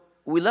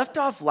we left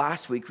off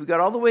last week. We got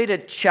all the way to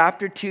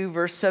chapter 2,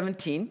 verse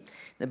 17,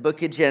 the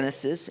book of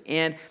Genesis.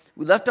 And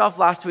we left off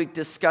last week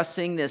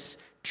discussing this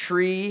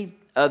tree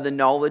of the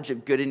knowledge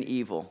of good and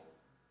evil,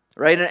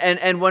 right?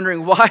 And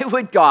wondering, why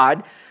would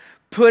God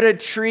put a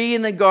tree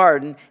in the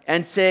garden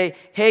and say,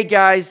 hey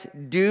guys,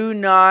 do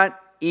not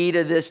eat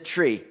of this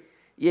tree?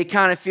 You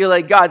kind of feel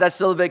like, God, that's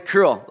a little bit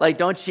cruel. Like,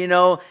 don't you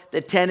know the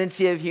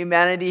tendency of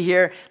humanity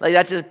here? Like,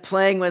 that's just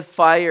playing with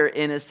fire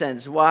in a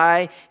sense.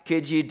 Why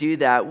could you do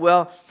that?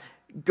 Well,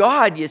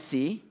 God, you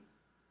see,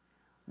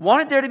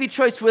 wanted there to be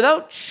choice.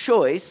 Without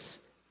choice,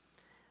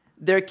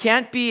 there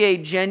can't be a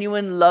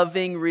genuine,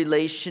 loving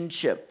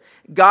relationship.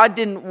 God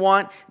didn't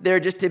want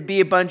there just to be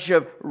a bunch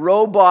of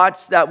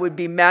robots that would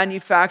be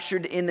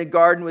manufactured in the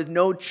garden with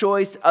no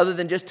choice other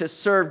than just to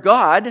serve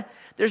God.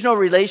 There's no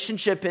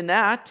relationship in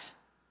that.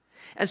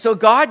 And so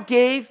God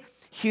gave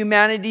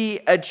humanity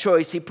a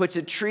choice. He puts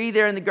a tree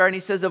there in the garden. He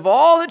says, of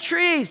all the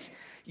trees,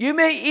 you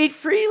may eat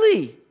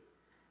freely,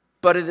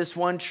 but of this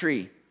one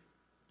tree,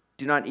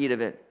 do not eat of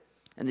it.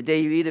 And the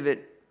day you eat of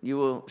it, you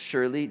will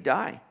surely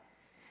die.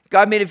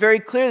 God made it very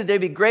clear that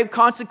there'd be grave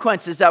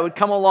consequences that would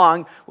come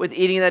along with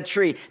eating that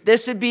tree.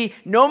 This would be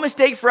no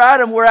mistake for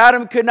Adam, where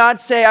Adam could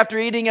not say after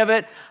eating of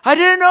it, I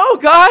didn't know,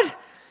 God.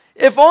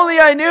 If only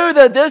I knew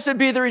that this would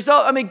be the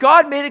result. I mean,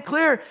 God made it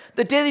clear,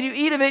 the day that you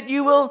eat of it,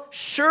 you will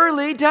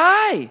surely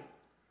die.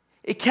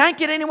 It can't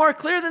get any more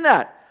clear than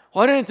that.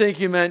 Well, I didn't think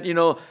you meant,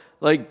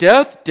 like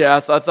death. I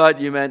thought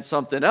you meant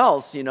something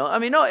else, I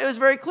mean, no, it was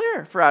very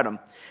clear for Adam.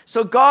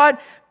 So God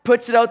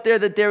puts it out there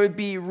that there would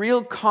be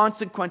real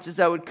consequences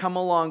that would come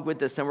along with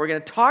this. And we're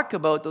going to talk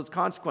about those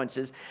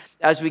consequences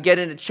as we get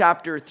into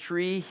chapter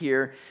 3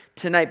 here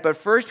tonight. But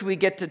first, we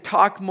get to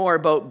talk more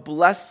about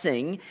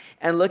blessing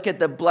and look at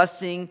the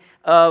blessing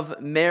of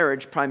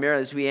marriage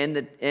primarily as we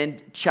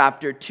end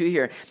chapter 2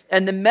 here.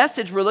 And the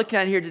message we're looking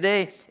at here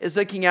today is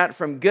looking at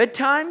from good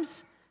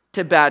times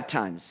to bad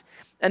times.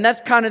 And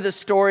that's kind of the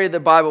story of the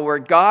Bible, where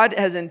God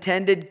has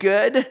intended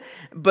good,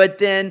 but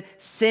then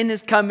sin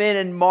has come in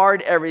and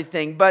marred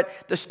everything. But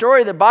the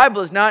story of the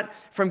Bible is not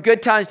from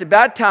good times to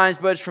bad times,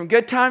 but it's from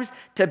good times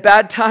to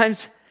bad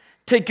times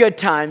to good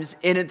times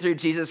in and through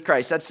Jesus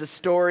Christ. That's the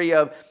story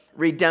of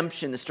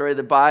redemption, the story of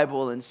the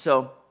Bible. And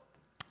so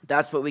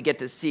that's what we get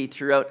to see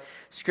throughout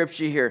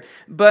Scripture here.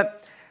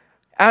 But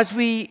as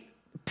we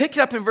pick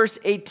it up in verse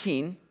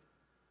 18,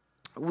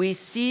 we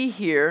see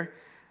here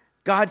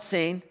God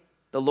saying,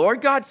 the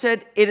Lord God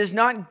said, it is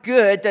not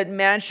good that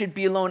man should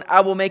be alone.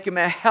 I will make him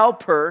a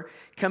helper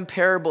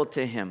comparable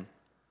to him.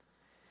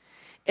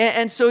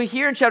 And so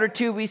here in chapter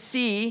 2, we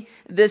see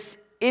this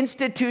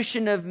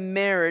institution of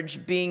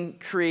marriage being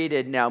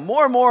created now.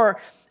 More and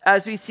more,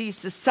 as we see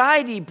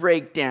society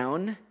break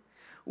down,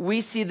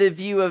 we see the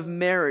view of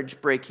marriage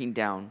breaking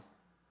down.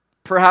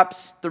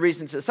 Perhaps the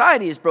reason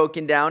society is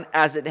broken down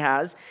as it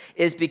has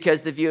is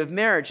because the view of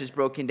marriage is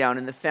broken down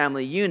and the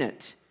family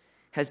unit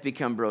has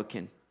become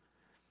broken.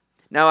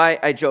 Now,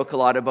 I joke a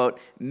lot about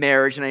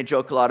marriage, and I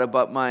joke a lot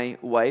about my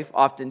wife,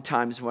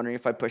 oftentimes wondering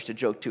if I pushed a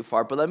joke too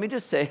far. But let me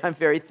just say, I'm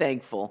very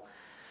thankful.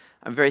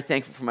 I'm very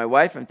thankful for my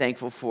wife. I'm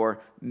thankful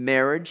for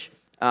marriage.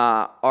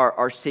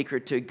 Our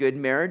secret to a good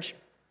marriage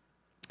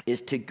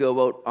is to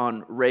go out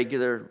on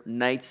regular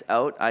nights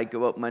out. I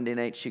go out Monday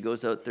night. She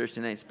goes out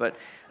Thursday nights. But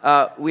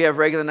we have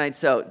regular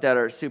nights out that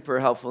are super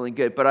helpful and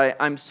good. But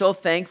I'm so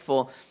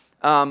thankful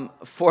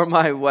for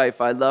my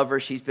wife. I love her.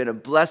 She's been a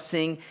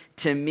blessing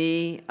to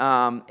me.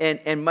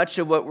 And much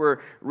of what we're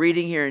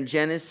reading here in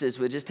Genesis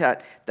with just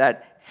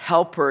that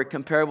helper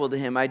comparable to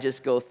him, I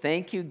just go,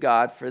 thank you,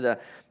 God, for the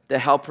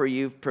helper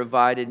you've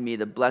provided me,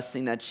 the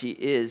blessing that she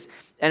is.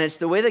 And it's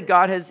the way that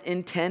God has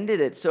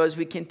intended it. So as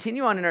we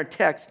continue on in our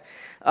text,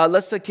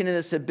 let's look into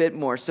this a bit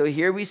more. So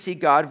here we see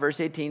God, verse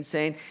 18,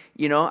 saying,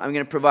 I'm going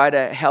to provide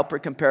a helper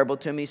comparable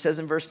to him. He says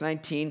in verse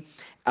 19,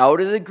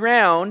 out of the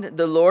ground,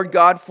 the Lord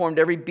God formed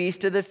every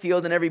beast of the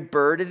field and every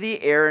bird of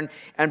the air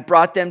and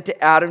brought them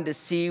to Adam to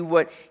see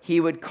what he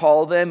would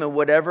call them. And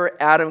whatever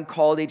Adam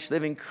called each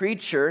living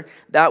creature,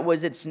 that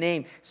was its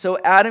name. So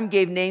Adam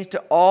gave names to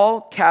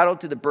all cattle,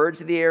 to the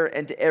birds of the air,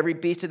 and to every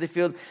beast of the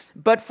field.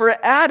 But for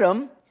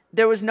Adam,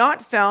 there was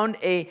not found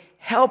a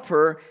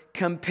helper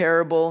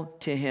comparable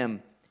to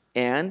him.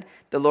 And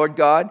the Lord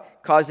God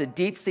caused a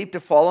deep sleep to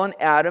fall on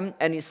Adam,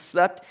 and he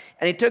slept.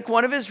 And he took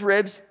one of his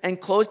ribs and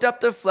closed up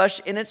the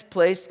flesh in its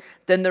place.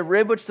 Then the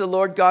rib which the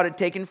Lord God had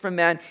taken from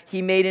man,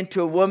 he made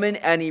into a woman,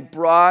 and he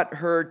brought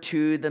her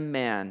to the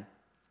man.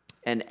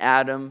 And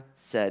Adam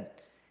said,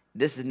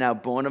 this is now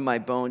bone of my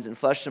bones and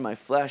flesh of my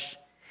flesh,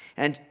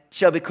 and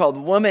shall be called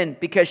woman,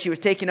 because she was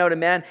taken out of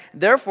man.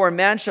 Therefore a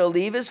man shall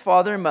leave his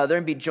father and mother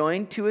and be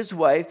joined to his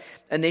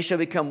wife, and they shall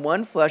become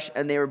one flesh.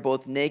 And they were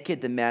both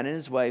naked, the man and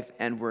his wife,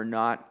 and were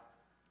not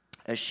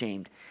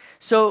ashamed.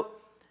 So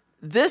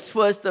this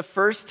was the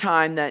first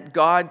time that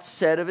God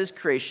said of his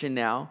creation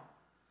now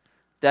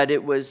that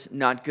it was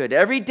not good.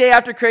 Every day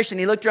after creation,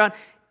 he looked around,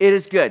 it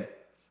is good.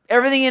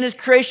 Everything in his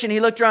creation,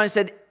 he looked around and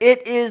said,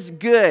 it is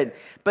good.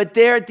 But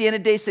there at the end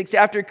of day 6,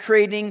 after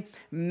creating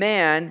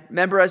man,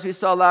 remember as we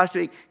saw last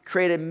week,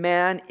 created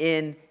man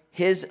in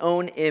his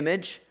own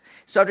image.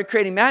 So after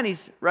creating man,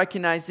 he's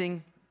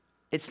recognizing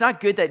it's not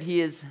good that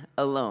he is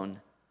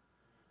alone.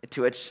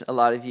 To which a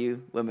lot of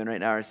you women right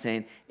now are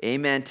saying,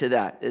 amen to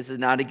that. This is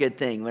not a good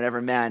thing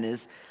whenever man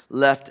is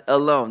left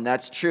alone.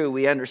 That's true.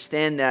 We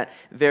understand that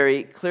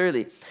very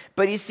clearly.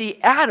 But you see,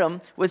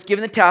 Adam was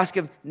given the task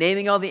of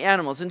naming all the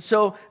animals. And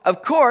so,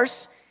 of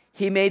course,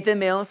 he made them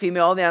male and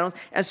female, all the animals.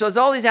 And so as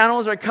all these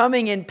animals are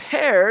coming in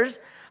pairs,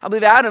 I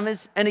believe Adam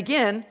is, and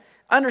again,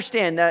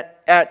 understand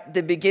that at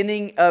the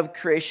beginning of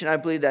creation, I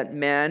believe that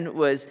man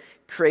was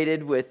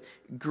created with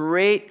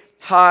great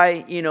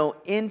high,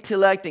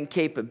 intellect and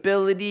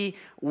capability.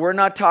 We're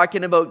not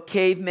talking about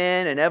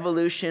caveman and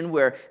evolution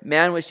where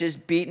man was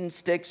just beating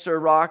sticks or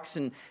rocks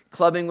and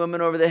clubbing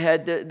women over the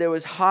head. There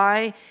was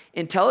high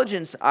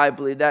intelligence, I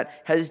believe,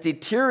 that has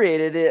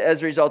deteriorated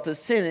as a result of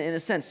sin in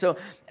a sense. So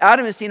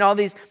Adam has seen all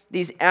these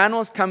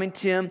animals coming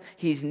to him.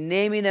 He's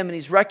naming them and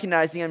he's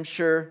recognizing, I'm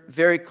sure,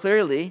 very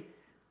clearly,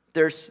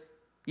 there's,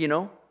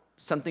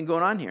 something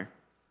going on here.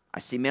 I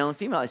see male and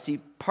female. I see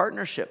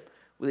partnership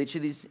with each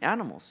of these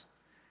animals.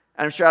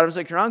 And I'm sure Adam's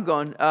looking around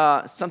going,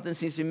 something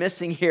seems to be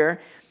missing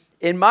here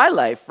in my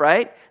life,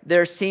 right?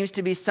 There seems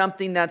to be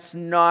something that's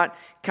not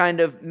kind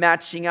of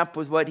matching up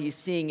with what he's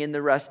seeing in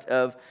the rest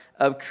of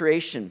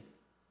creation.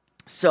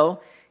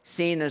 So,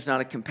 seeing there's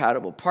not a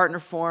compatible partner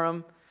for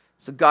him.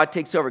 So God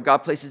takes over. God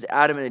places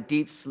Adam in a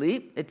deep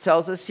sleep, it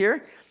tells us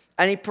here.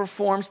 And he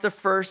performs the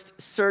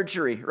first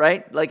surgery,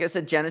 right? Like I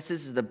said,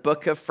 Genesis is the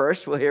book of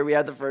first. Well, here we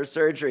have the first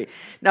surgery.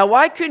 Now,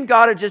 why couldn't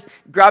God have just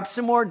grabbed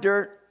some more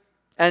dirt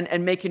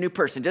and make a new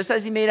person, just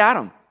as he made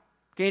Adam?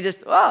 Can you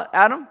just,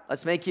 Adam,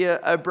 let's make you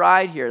a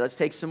bride here. Let's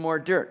take some more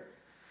dirt.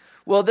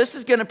 Well, this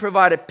is going to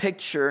provide a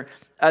picture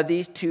of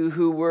these two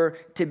who were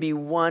to be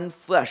one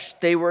flesh.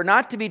 They were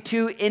not to be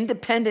two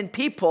independent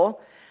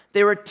people.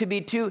 They were to be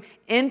two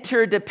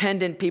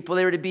interdependent people.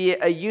 They were to be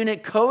a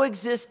unit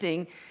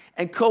coexisting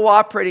and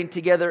cooperating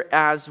together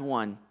as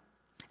one.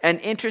 And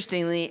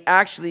interestingly,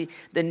 actually,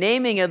 the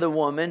naming of the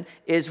woman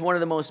is one of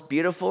the most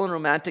beautiful and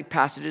romantic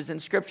passages in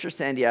Scripture,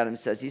 Sandy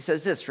Adams says. He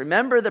says this,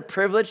 remember the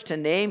privilege to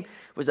name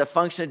was a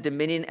function of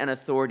dominion and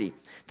authority.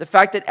 The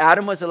fact that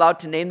Adam was allowed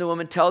to name the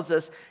woman tells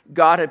us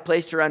God had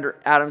placed her under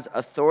Adam's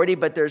authority,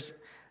 but there's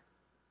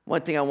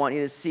one thing I want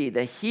you to see.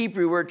 The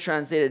Hebrew word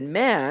translated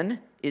man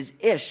is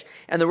ish,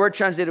 and the word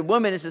translated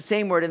woman is the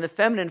same word in the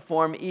feminine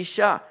form,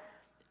 isha.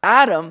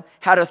 Adam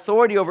had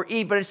authority over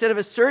Eve, but instead of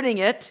asserting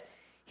it,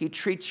 he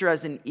treats her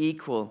as an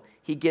equal.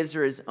 He gives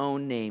her his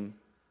own name.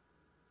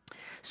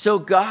 So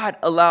God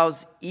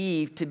allows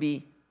Eve to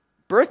be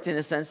birthed, in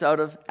a sense, out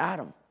of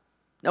Adam.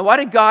 Now, why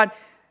did God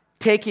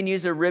take and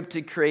use a rib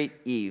to create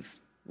Eve?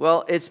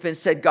 Well, it's been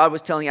said God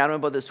was telling Adam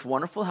about this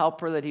wonderful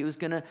helper that he was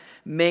going to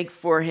make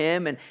for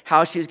him and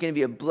how she was going to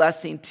be a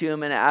blessing to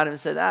him. And Adam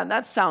said,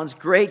 that sounds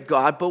great,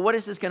 God, but what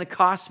is this going to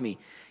cost me?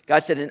 God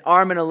said, an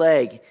arm and a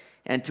leg.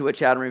 And to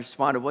which Adam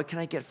responded, what can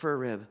I get for a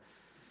rib?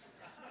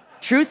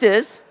 Truth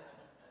is,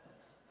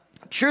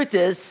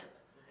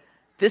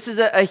 this is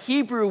a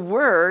Hebrew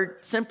word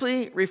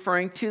simply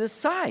referring to the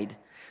side.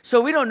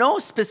 So we don't know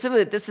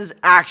specifically that this is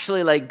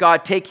actually like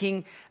God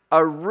taking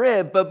a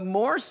rib, but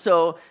more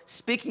so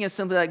speaking of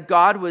something that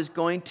God was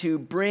going to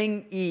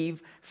bring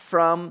Eve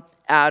from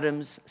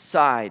Adam's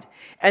side.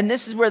 And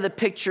this is where the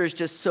picture is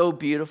just so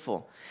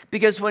beautiful.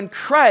 Because when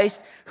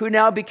Christ, who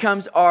now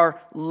becomes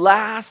our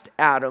last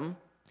Adam,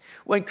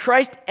 when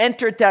Christ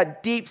entered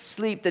that deep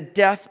sleep, the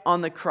death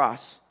on the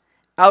cross,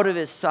 out of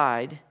his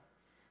side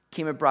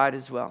came a bride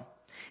as well.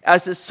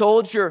 As the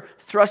soldier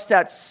thrust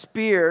that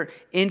spear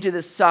into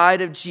the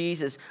side of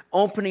Jesus,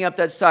 opening up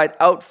that side,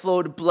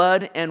 outflowed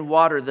blood and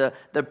water, the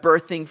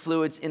birthing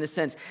fluids in a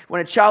sense. When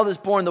a child is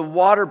born, the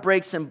water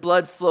breaks and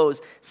blood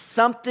flows.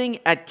 Something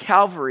at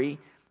Calvary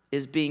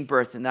is being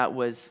birthed, and that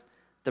was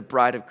the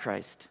bride of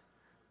Christ,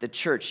 the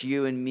church,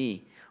 you and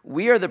me.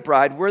 We are the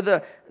bride. We're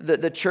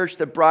the church,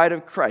 the bride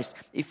of Christ.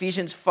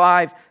 Ephesians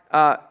 5,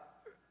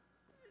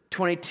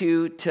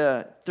 22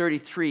 to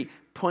 33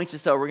 points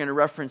us out. We're going to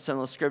reference some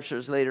of those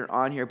scriptures later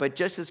on here. But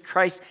just as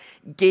Christ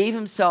gave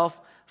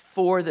himself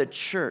for the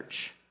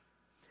church,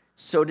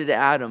 so did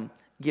Adam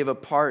give a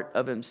part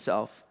of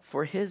himself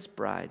for his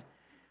bride,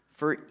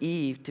 for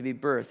Eve to be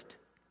birthed.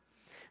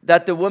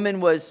 That the woman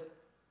was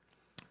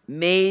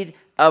made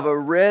of a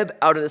rib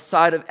out of the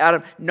side of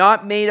Adam,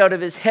 not made out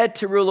of his head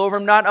to rule over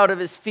him, not out of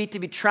his feet to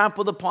be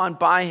trampled upon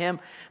by him,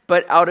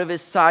 but out of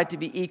his side to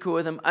be equal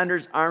with him, under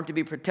his arm to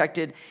be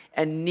protected,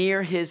 and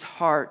near his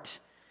heart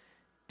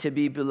to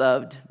be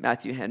beloved,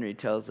 Matthew Henry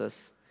tells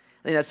us.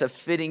 I think that's a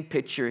fitting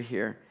picture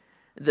here.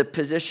 The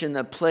position,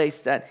 the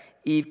place that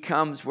Eve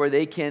comes where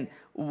they can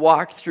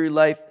walk through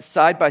life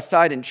side by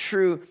side in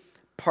true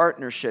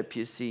partnership,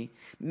 you see.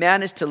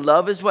 Man is to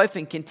love his wife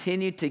and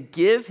continue to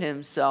give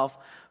himself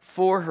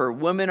for her.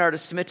 Women are to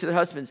submit to their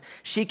husbands.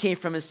 She came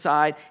from his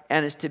side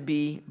and is to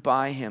be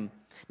by him.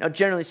 Now,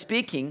 generally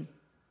speaking,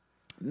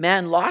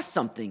 man lost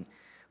something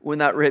when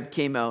that rib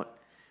came out,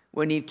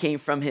 when Eve came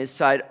from his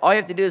side. All you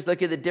have to do is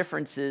look at the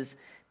differences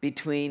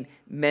between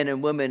men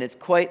and women. It's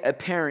quite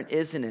apparent,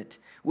 isn't it?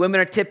 Women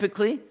are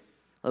typically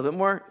a little bit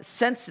more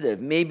sensitive,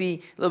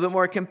 maybe a little bit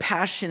more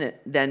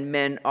compassionate than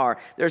men are.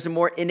 There's a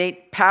more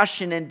innate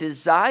passion and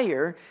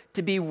desire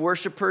to be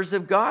worshipers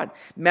of God.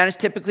 Man is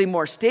typically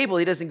more stable.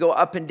 He doesn't go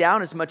up and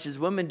down as much as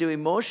women do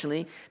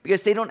emotionally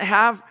because they don't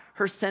have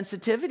her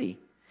sensitivity.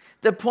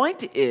 The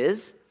point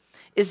is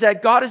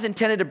that God is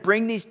intended to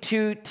bring these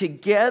two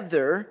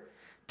together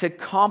to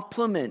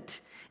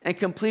complement and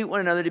complete one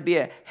another, to be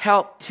a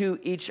help to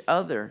each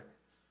other.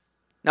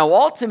 Now,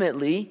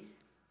 ultimately,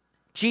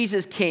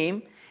 Jesus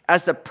came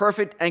as the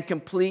perfect and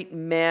complete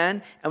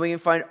man, and we can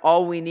find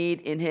all we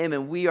need in him,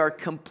 and we are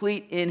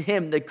complete in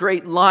him. The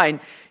great line,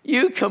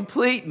 "You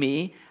complete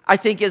me," I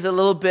think is a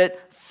little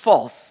bit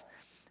false,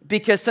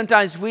 because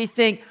sometimes we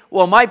think,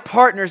 well, my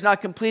partner's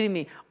not completing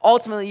me.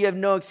 Ultimately, you have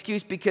no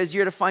excuse because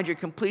you're to find your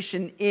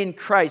completion in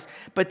Christ,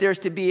 but there's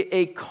to be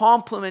a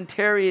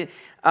complementary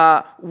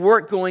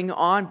work going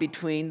on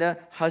between the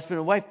husband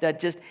and wife that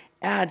just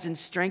adds and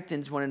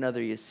strengthens one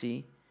another, you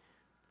see.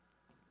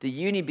 The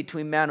union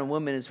between man and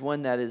woman is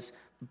one that is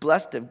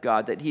blessed of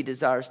God, that he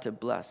desires to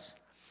bless.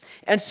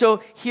 And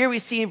so here we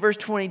see in verse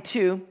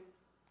 22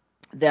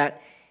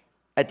 that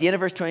at the end of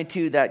verse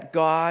 22 that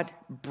God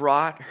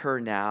brought her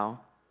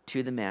now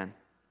to the man.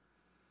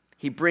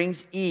 He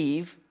brings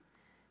Eve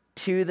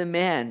to the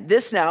man.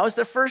 This now is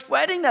the first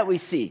wedding that we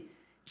see.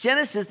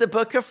 Genesis, the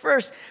book of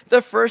first.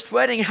 The first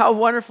wedding. How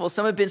wonderful.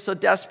 Some have been so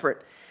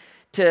desperate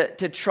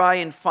to try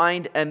and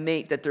find a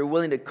mate that they're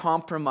willing to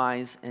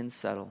compromise and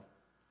settle.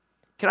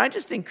 Can I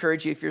just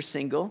encourage you, if you're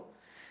single,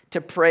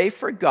 to pray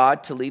for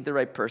God to lead the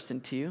right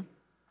person to you?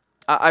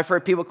 I've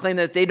heard people claim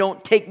that if they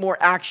don't take more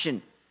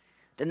action,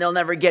 then they'll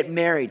never get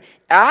married.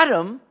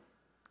 Adam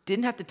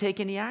didn't have to take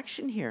any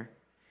action here.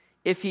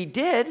 If he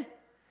did,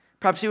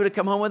 perhaps he would have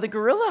come home with a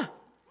gorilla,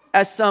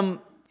 as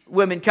some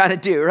women kind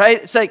of do,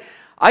 right? It's like,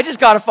 I just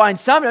got to find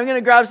somebody. I'm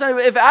going to grab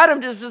somebody. If Adam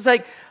just was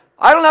like,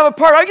 I don't have a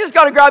partner, I just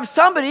got to grab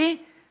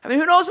somebody. I mean,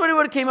 who knows what he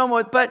would have came home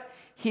with? But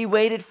he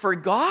waited for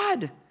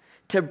God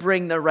to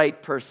bring the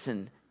right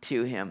person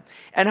to him.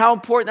 And how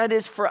important that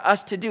is for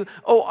us to do.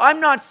 Oh, I'm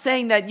not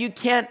saying that you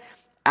can't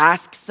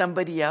ask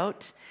somebody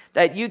out,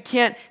 that you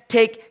can't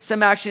take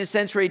some action in a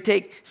sense where you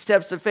take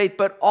steps of faith,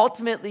 but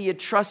ultimately you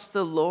trust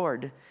the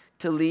Lord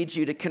to lead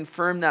you, to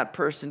confirm that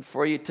person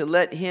for you, to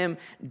let him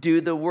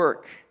do the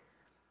work.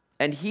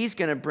 And he's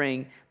going to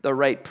bring the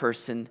right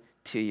person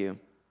to you.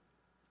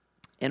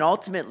 And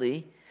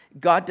ultimately,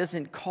 God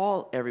doesn't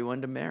call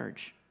everyone to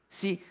marriage.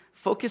 See,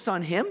 focus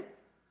on him,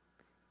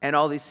 and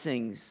all these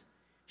things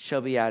shall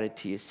be added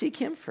to you. Seek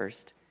him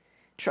first.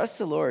 Trust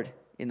the Lord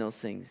in those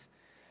things.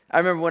 I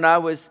remember when I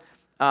was,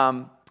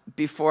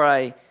 before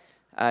I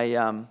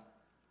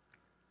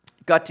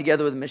got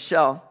together with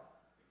Michelle,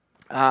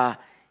 there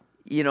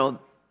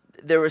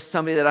was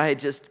somebody that I had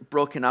just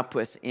broken up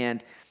with,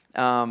 and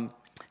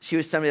she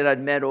was somebody that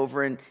I'd met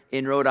over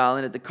in Rhode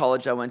Island at the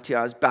college I went to.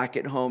 I was back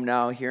at home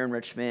now here in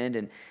Richmond,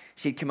 and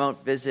she'd come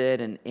out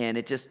visit, and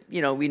it just,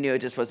 we knew it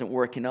just wasn't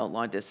working out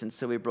long distance,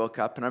 so we broke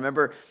up. And I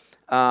remember,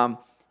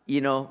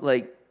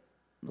 like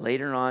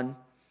later on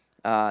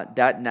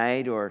that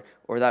night or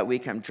that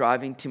week, I'm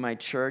driving to my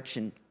church,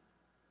 and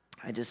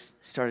I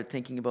just started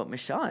thinking about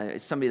Michelle.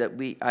 It's somebody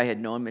that I had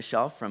known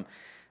Michelle from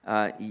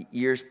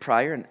years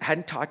prior and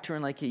hadn't talked to her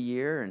in like a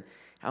year. And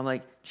I'm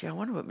like, gee, I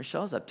wonder what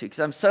Michelle's up to. Because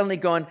I'm suddenly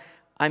going,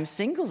 I'm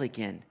single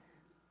again.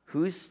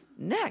 Who's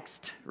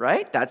next,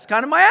 right? That's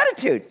kind of my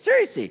attitude.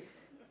 Seriously.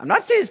 I'm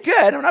not saying it's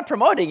good. I'm not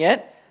promoting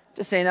it.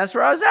 Just saying that's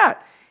where I was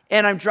at.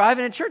 And I'm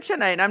driving to church that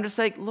night, and I'm just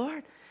like,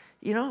 Lord,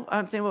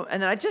 I'm thinking about,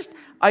 and then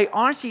I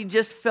honestly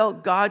just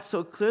felt God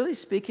so clearly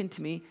speaking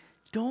to me,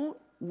 don't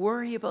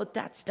worry about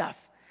that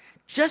stuff.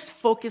 Just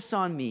focus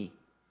on me,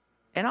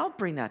 and I'll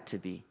bring that to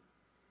be.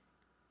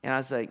 And I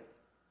was like,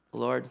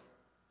 Lord,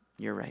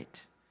 you're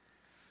right.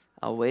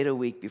 I'll wait a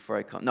week before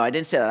I come. No, I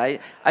didn't say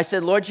that. I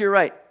said, Lord, you're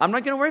right. I'm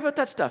not going to worry about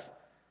that stuff.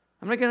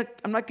 I'm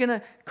not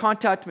gonna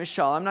contact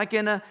Michelle. I'm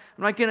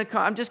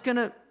just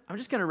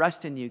gonna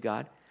rest in you,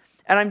 God.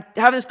 And I'm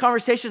having this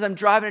conversation as I'm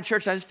driving to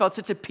church, and I just felt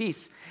such a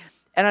peace.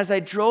 And as I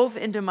drove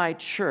into my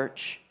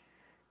church,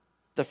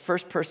 the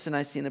first person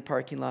I see in the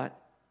parking lot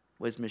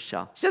was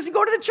Michelle. She doesn't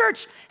go to the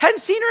church. Hadn't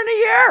seen her in a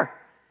year.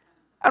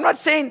 I'm not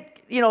saying,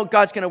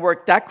 God's going to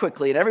work that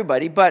quickly at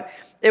everybody, but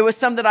it was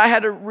something that I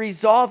had to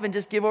resolve and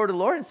just give over to the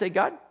Lord and say,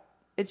 God,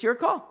 it's your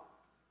call.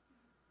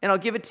 And I'll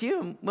give it to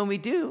you. And when we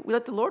do, we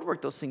let the Lord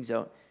work those things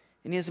out.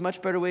 And he has a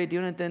much better way of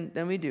doing it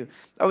than we do.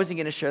 I wasn't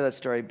going to share that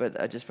story,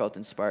 but I just felt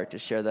inspired to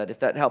share that. If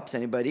that helps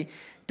anybody,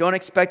 don't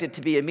expect it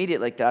to be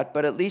immediate like that,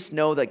 but at least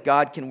know that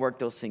God can work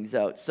those things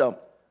out. So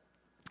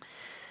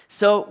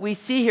we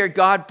see here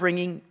God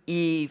bringing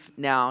Eve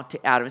now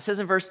to Adam. It says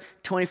in verse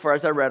 24,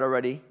 as I read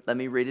already, let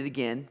me read it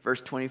again.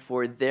 Verse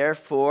 24,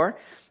 therefore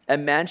a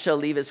man shall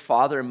leave his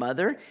father and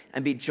mother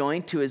and be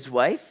joined to his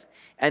wife,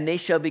 and they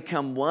shall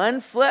become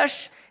one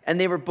flesh. And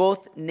they were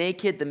both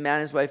naked, the man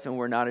and his wife, and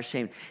were not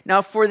ashamed.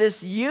 Now, for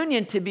this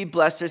union to be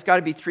blessed, there's got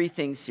to be three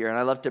things here. And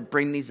I love to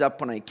bring these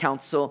up when I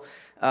counsel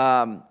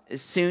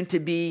soon to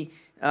be,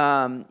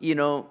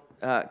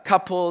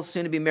 couples,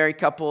 soon to be married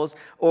couples,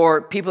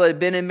 or people that have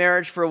been in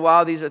marriage for a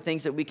while. These are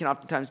things that we can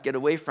oftentimes get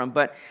away from.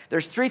 But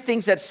there's three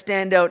things that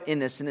stand out in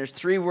this, and there's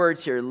three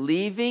words here: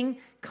 leaving,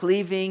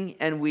 cleaving,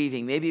 and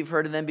weaving. Maybe you've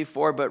heard of them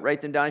before, but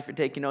write them down if you're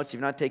taking notes. If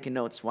you're not taking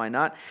notes, why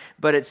not?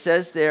 But it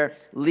says there,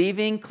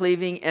 leaving,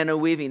 cleaving, and a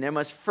weaving. There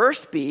must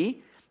first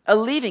be a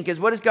leaving, because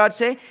what does God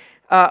say?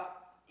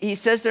 He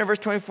says there in verse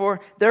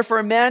 24, therefore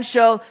a man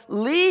shall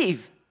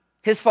leave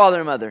his father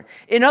and mother.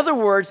 In other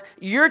words,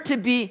 you're to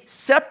be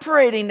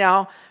separating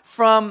now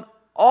from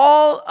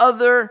all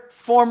other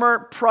former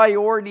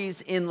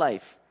priorities in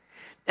life.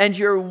 And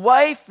your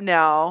wife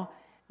now,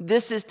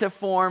 this is to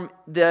form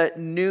the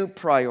new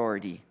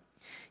priority.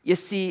 You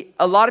see,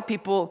 a lot of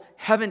people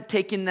haven't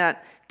taken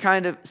that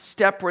kind of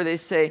step where they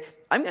say,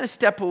 I'm going to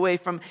step away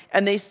from,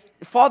 and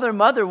father and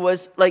mother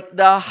was like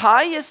the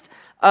highest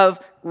of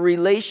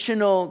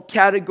relational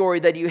category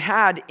that you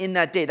had in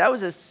that day. That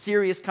was a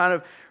serious kind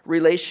of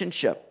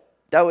relationship.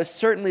 That was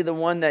certainly the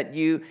one that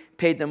you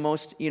paid the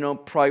most,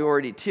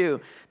 priority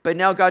to. But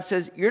now God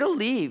says, you're to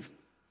leave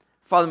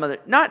father and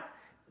mother.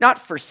 Not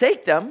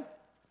forsake them,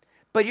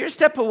 but you're to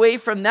step away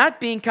from that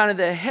being kind of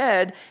the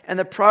head and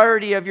the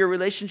priority of your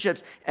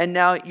relationships. And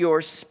now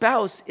your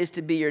spouse is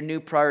to be your new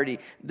priority,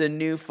 the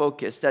new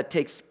focus that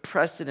takes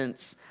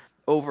precedence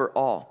over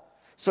all.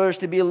 So there's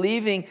to be a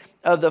leaving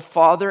of the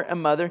father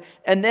and mother.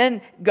 And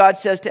then God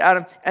says to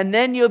Adam, and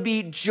then you'll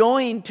be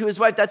joined to his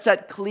wife. That's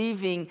that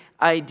cleaving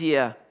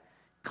idea.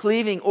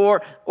 Cleaving,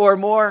 or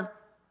more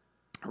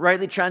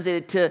rightly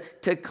translated,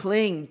 to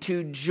cling,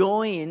 to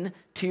join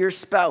to your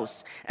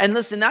spouse. And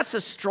listen, that's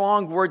a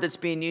strong word that's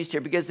being used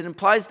here because it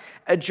implies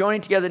a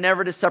joining together,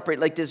 never to separate,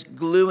 like this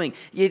gluing.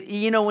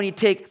 You know, when you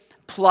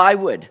take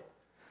plywood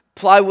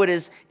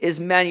is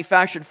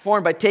manufactured,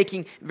 formed by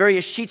taking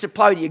various sheets of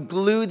plywood. You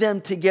glue them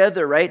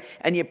together, right?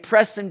 And you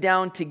press them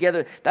down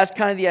together. That's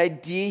kind of the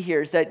idea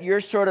here, is that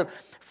you're sort of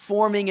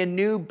forming a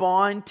new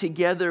bond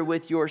together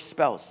with your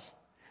spouse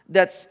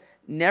that's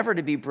never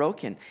to be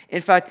broken.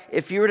 In fact,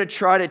 if you were to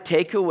try to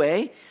take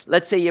away,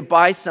 let's say you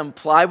buy some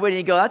plywood and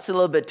you go, that's a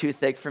little bit too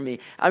thick for me.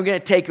 I'm going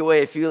to take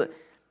away. If you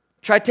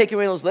try taking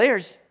away those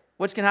layers,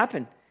 what's going to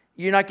happen?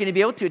 You're not going to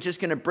be able to. It's just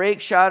going to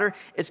break, shatter.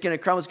 It's going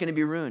to crumble. It's going to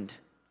be ruined.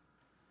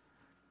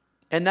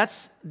 And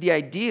that's the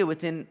idea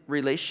within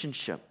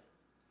relationship.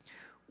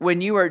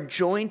 When you are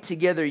joined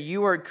together,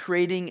 you are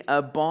creating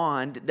a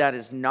bond that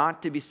is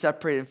not to be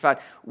separated. In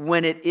fact,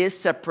 when it is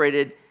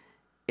separated,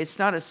 it's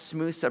not a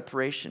smooth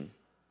separation.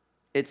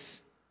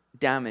 It's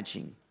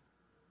damaging.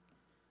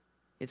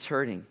 It's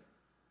hurting.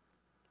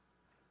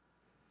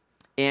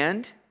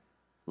 And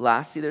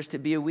lastly, there's to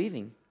be a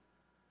weaving.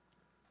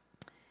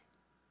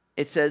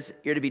 It says,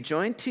 you're to be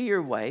joined to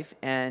your wife,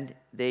 and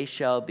they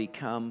shall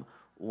become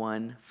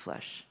one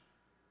flesh.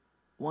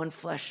 One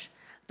flesh.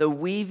 The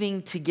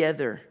weaving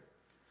together.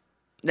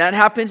 That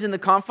happens in the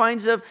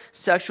confines of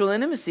sexual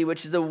intimacy,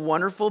 which is a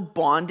wonderful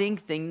bonding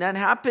thing that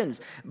happens.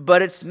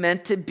 But it's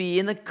meant to be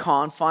in the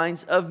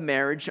confines of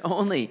marriage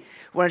only.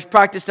 When it's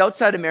practiced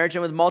outside of marriage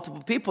and with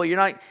multiple people, you're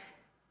not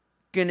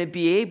going to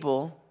be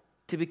able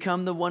to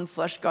become the one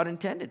flesh God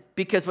intended.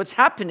 Because what's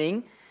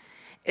happening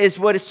is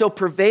what is so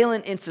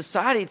prevalent in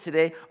society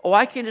today. Oh,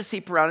 I can just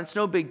sleep around. It's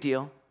no big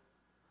deal.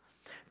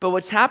 But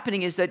what's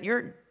happening is that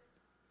you're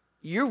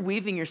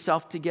weaving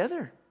yourself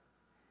together.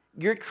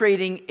 You're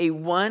creating a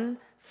one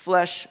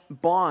flesh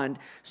bond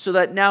so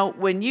that now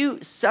when you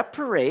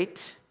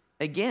separate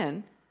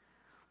again,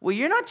 well,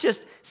 you're not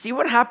just, see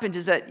what happens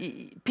is that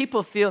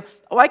people feel,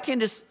 oh, I can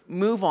just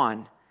move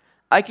on.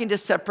 I can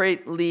just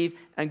separate, leave,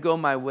 and go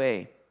my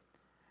way.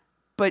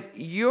 But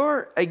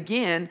you're,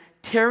 again,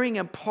 tearing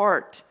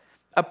apart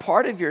a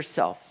part of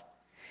yourself.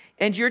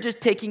 And you're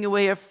just taking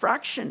away a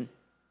fraction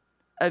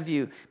of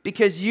you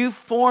because you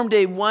formed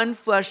a one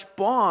flesh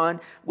bond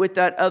with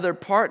that other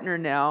partner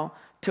now,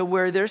 to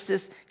where there's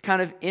this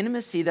kind of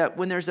intimacy that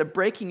when there's a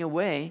breaking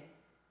away,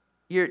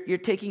 you're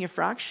taking a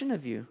fraction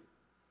of you.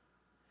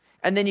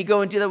 And then you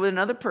go and do that with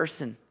another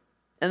person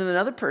and then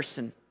another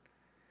person.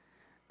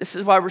 This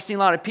is why we're seeing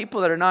a lot of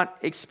people that are not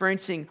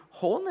experiencing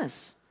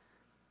wholeness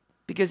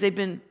because they've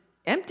been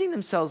emptying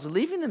themselves,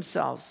 leaving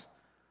themselves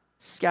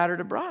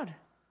scattered abroad.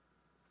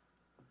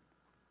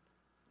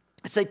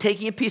 It's like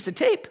taking a piece of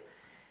tape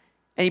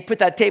and you put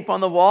that tape on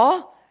the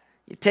wall.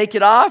 You take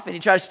it off and you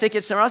try to stick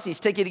it somewhere else, and you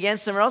stick it again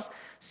somewhere else.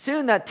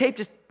 Soon that tape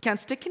just can't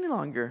stick any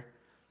longer.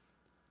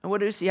 And what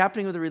do you see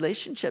happening with the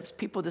relationships?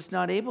 People just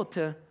not able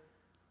to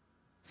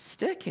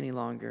stick any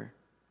longer.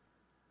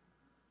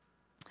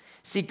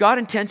 See, God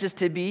intends us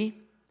to be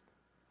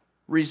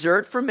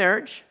reserved for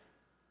marriage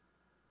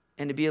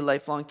and to be a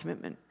lifelong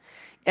commitment.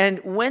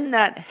 And when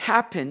that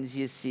happens,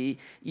 you see,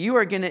 you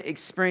are going to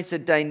experience a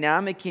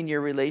dynamic in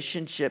your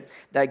relationship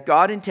that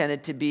God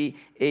intended to be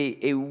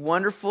a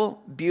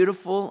wonderful,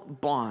 beautiful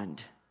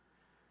bond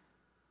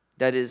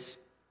that is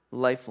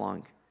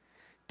lifelong,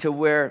 to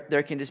where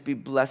there can just be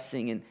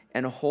blessing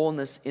and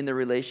wholeness in the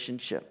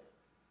relationship.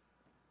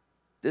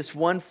 This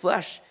one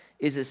flesh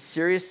is a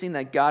serious thing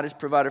that God has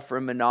provided for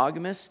a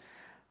monogamous,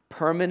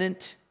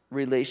 permanent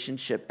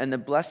relationship, and the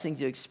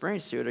blessings you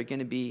experience through it are going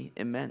to be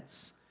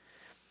immense.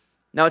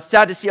 Now, it's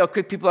sad to see how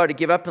quick people are to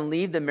give up and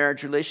leave the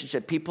marriage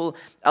relationship. People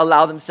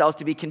allow themselves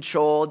to be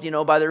controlled,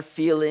 by their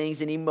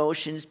feelings and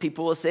emotions.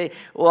 People will say,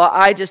 well,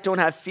 I just don't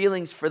have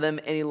feelings for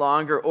them any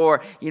longer.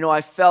 Or,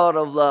 I fell out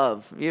of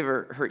love.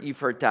 You've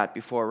heard that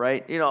before,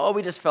 right?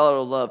 We just fell out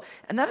of love.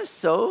 And that is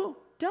so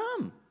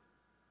dumb.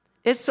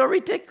 It's so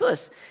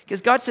ridiculous.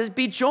 Because God says,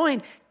 be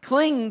joined,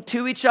 cling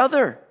to each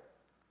other.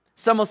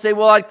 Some will say,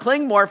 well, I'd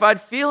cling more if I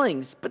had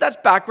feelings. But that's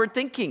backward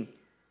thinking.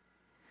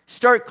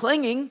 Start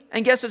clinging,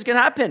 and guess what's going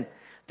to happen?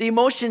 The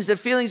emotions, the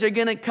feelings are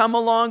going to come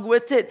along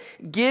with it.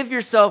 Give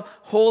yourself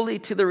wholly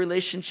to the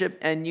relationship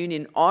and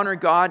union. Honor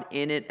God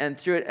in it and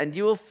through it, and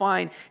you will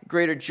find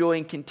greater joy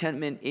and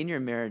contentment in your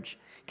marriage.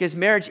 Because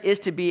marriage is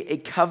to be a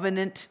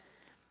covenant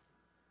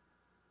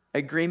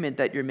agreement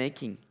that you're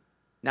making,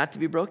 not to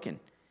be broken.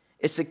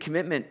 It's a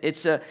commitment.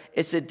 It's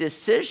a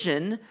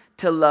decision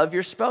to love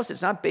your spouse.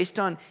 It's not based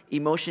on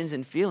emotions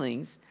and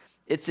feelings.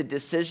 It's a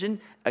decision,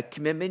 a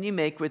commitment you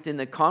make within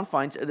the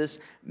confines of this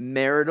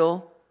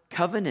marital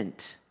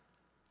covenant.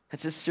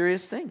 That's a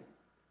serious thing.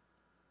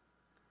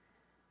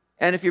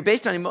 And if you're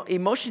based on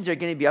emotions, are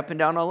going to be up and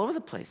down all over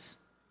the place.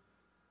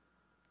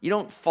 You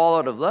don't fall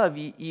out of love.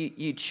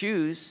 You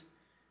choose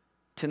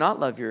to not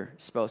love your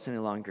spouse any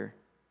longer.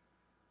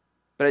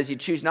 But as you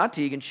choose not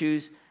to, you can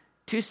choose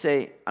to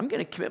say, I'm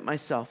going to commit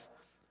myself.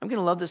 I'm going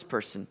to love this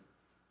person.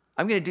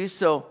 I'm going to do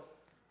so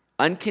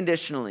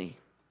unconditionally,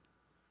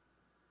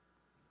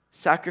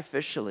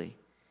 sacrificially.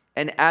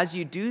 And as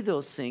you do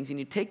those things and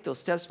you take those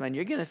steps, man,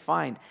 you're going to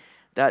find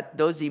that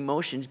those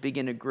emotions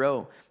begin to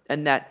grow,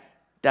 and that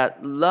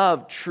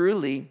love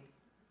truly,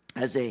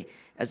 as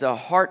a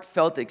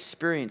heartfelt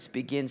experience,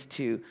 begins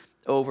to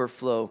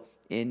overflow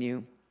in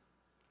you.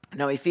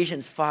 Now,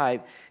 Ephesians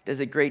 5 does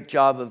a great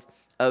job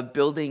of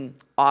building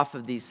off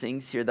of these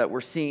things here that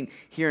we're seeing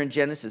here in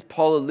Genesis.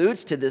 Paul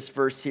alludes to this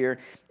verse here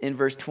in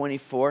verse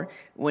 24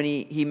 when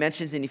he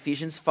mentions in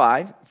Ephesians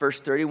 5, verse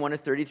 31 to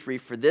 33,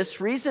 for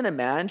this reason a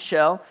man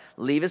shall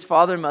leave his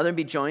father and mother and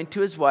be joined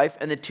to his wife,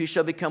 and the two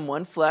shall become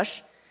one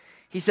flesh.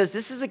 He says,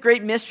 this is a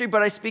great mystery,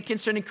 but I speak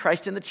concerning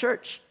Christ and the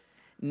church.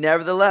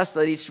 Nevertheless,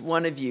 let each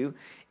one of you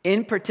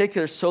in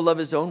particular so love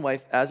his own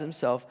wife as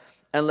himself,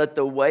 and let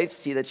the wife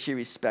see that she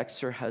respects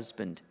her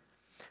husband.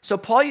 So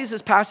Paul uses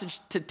this passage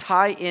to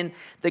tie in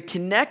the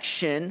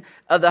connection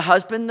of the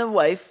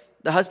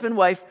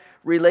husband-wife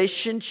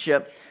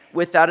relationship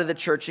with that of the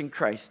church in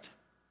Christ.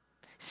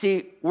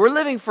 See, we're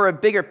living for a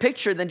bigger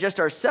picture than just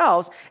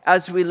ourselves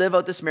as we live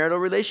out this marital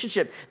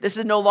relationship. This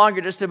is no longer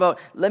just about,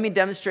 let me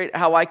demonstrate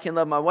how I can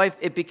love my wife.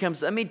 It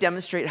becomes, let me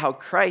demonstrate how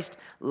Christ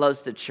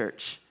loves the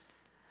church.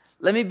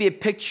 Let me be a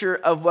picture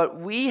of what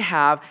we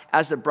have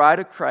as the bride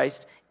of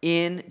Christ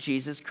in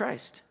Jesus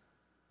Christ.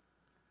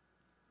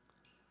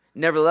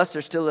 Nevertheless,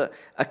 there's still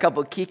a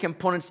couple of key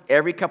components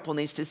every couple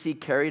needs to see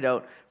carried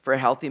out for a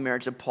healthy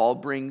marriage that Paul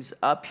brings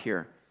up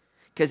here.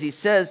 Because he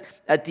says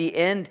at the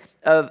end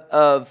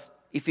of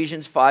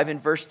Ephesians 5 in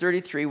verse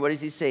 33, what does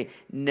he say?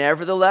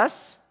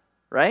 Nevertheless,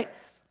 right?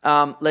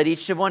 Let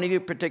each of one of you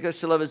in particular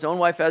so love his own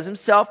wife as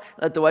himself.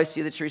 Let the wife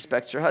see that she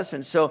respects her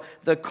husband. So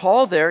the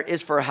call there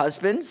is for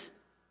husbands,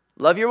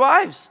 love your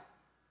wives.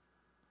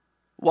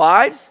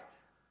 Wives,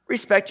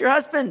 respect your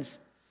husbands.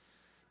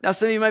 Now,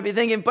 some of you might be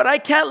thinking, but I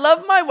can't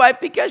love my wife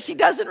because she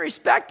doesn't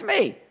respect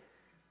me.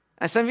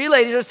 And some of you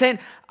ladies are saying,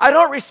 I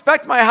don't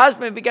respect my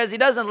husband because he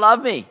doesn't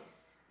love me,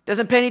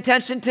 doesn't pay any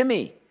attention to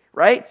me,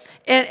 right?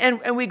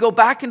 And we go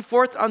back and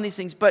forth on these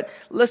things. But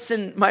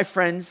listen, my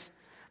friends,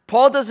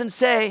 Paul doesn't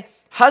say,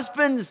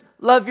 husbands,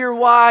 love your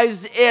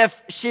wives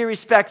if she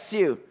respects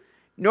you.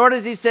 Nor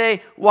does he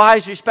say,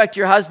 wives, respect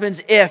your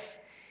husbands if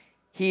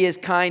he is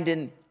kind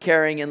and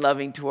caring and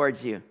loving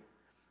towards you.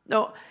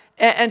 No.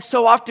 And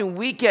so often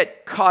we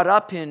get caught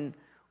up in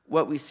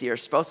what we see our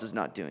spouses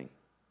not doing,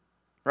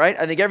 right?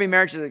 I think every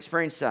marriage has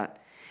experienced that.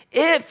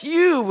 If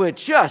you would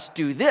just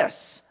do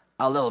this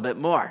a little bit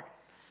more,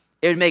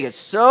 it would make it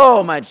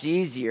so much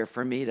easier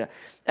for me to,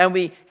 and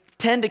we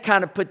tend to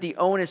kind of put the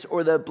onus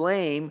or the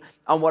blame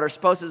on what our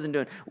spouse isn't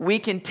doing. We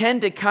can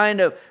tend to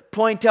kind of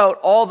point out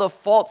all the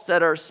faults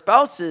that our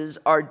spouses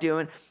are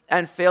doing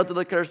and fail to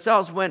look at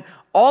ourselves, when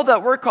all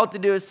that we're called to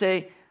do is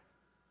say,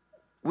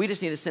 we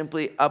just need to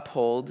simply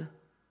uphold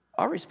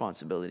our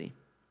responsibility.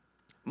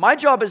 My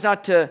job is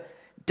not to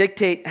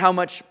dictate how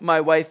much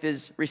my wife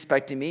is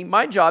respecting me.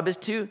 My job is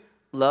to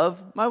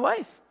love my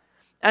wife.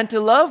 And to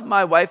love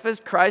my wife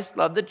as Christ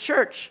loved the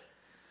church.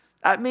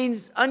 That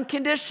means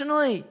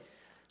unconditionally,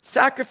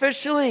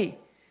 sacrificially,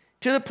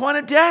 to the point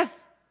of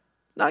death.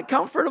 Not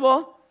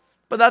comfortable,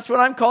 but that's what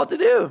I'm called to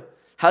do.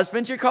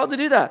 Husbands, you're called to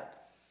do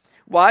that.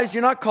 Wives,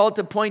 you're not called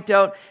to point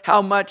out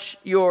how much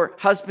your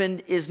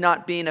husband is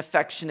not being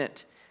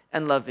affectionate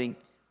and loving.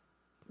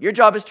 Your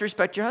job is to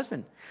respect your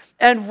husband.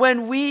 And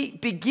when we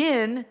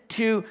begin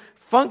to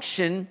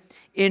function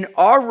in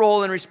our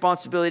role and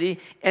responsibility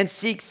and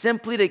seek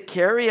simply to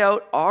carry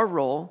out our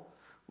role,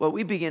 what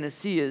we begin to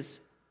see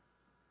is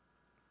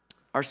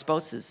our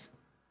spouses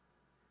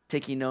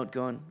taking note,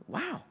 going,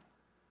 wow,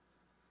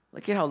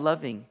 Look at how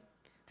loving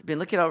they've been.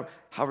 Look at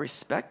how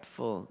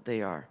respectful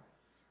they are.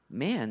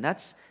 Man,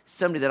 that's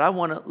somebody that I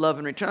want to love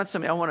in return. That's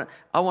somebody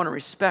I want to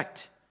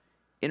respect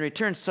in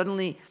return.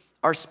 Suddenly,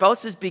 our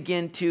spouses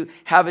begin to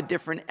have a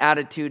different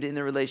attitude in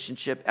the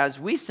relationship as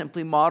we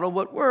simply model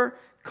what we're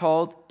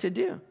called to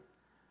do.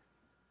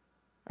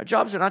 Our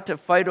jobs are not to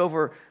fight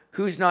over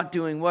who's not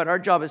doing what. Our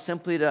job is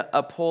simply to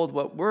uphold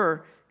what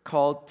we're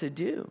called to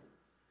do,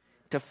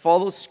 to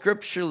follow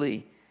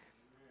scripturally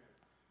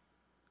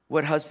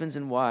what husbands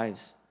and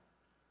wives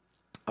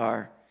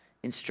are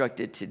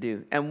instructed to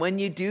do. And when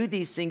you do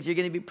these things, you're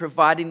going to be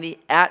providing the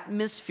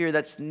atmosphere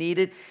that's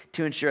needed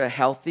to ensure a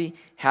healthy,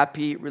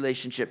 happy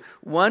relationship.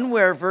 One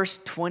where verse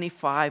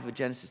 25 of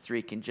Genesis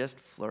 3 can just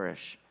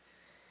flourish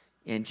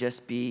and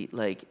just be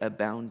like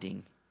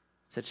abounding.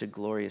 Such a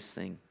glorious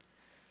thing.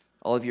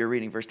 All of you are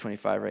reading verse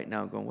 25 right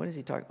now going, what is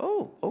he talking?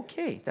 Oh,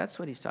 okay, that's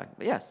what he's talking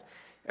about. Yes,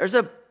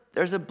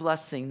 there's a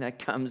blessing that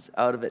comes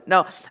out of it.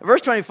 Now,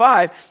 verse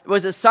 25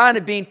 was a sign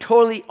of being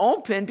totally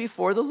open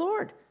before the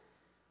Lord.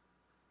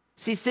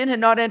 See, sin had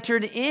not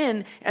entered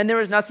in, and there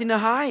was nothing to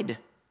hide.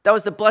 That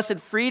was the blessed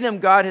freedom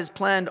God has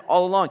planned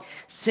all along.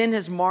 Sin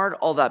has marred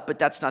all that, but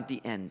that's not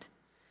the end,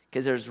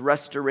 because there's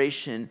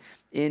restoration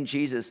in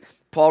Jesus.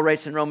 Paul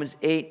writes in Romans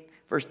 8,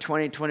 verse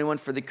 20 and 21,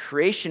 for the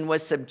creation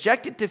was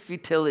subjected to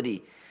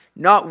futility,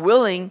 not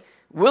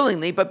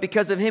willingly, but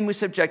because of him who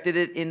subjected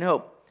it in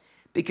hope.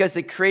 Because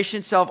the creation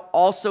itself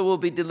also will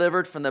be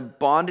delivered from the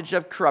bondage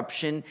of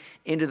corruption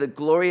into the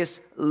glorious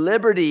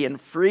liberty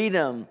and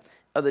freedom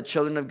of the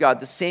children of God.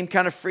 The same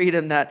kind of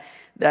freedom that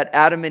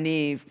Adam and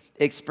Eve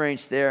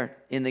experienced there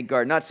in the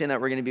garden. Not saying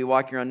that we're going to be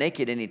walking around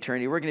naked in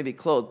eternity. We're going to be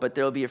clothed, but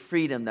there will be a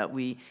freedom that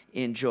we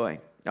enjoy,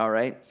 all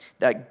right?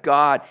 That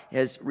God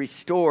has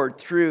restored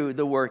through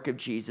the work of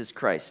Jesus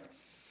Christ.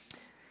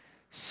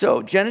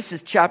 So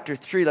Genesis chapter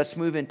 3, let's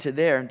move into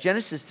there.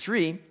 Genesis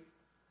 3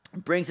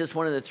 brings us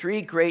one of the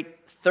three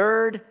great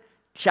third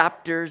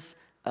chapters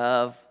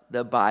of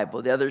the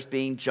Bible. The others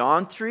being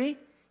John 3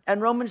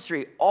 and Romans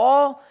 3.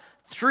 All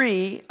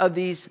three of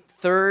these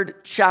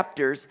third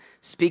chapters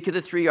speak of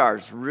the three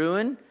R's: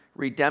 ruin,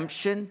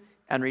 redemption,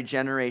 and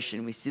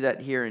regeneration. We see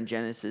that here in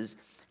Genesis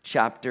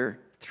chapter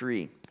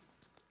 3.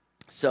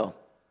 So,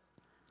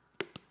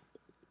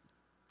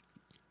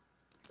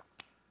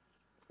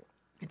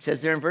 it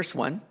says there in verse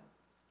 1,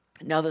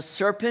 now the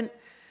serpent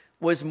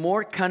was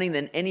more cunning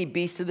than any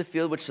beast of the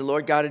field which the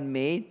Lord God had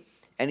made.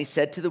 And he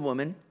said to the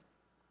woman,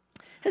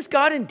 has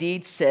God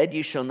indeed said,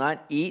 you shall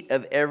not eat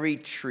of every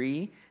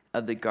tree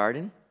of the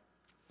garden?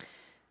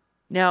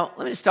 Now,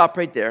 let me just stop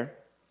right there.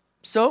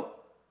 So,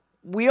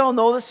 we all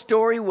know the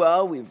story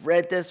well. We've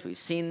read this. We've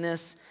seen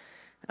this.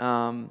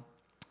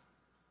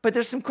 But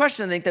there's some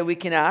questions, I think, that we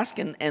can ask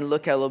and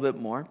look at a little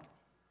bit more.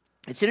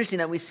 It's interesting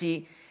that we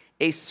see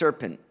a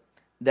serpent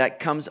that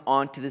comes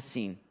onto the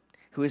scene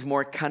who is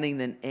more cunning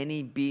than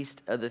any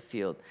beast of the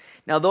field.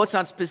 Now, though it's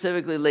not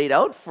specifically laid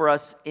out for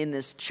us in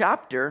this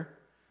chapter,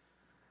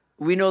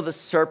 we know the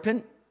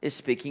serpent is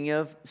speaking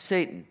of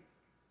Satan.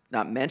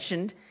 Not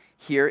mentioned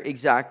here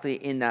exactly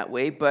in that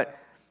way, but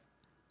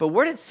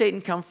where did Satan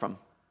come from?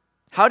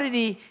 How did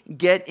he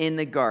get in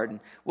the garden?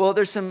 Well,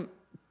 there's some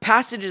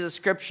passages of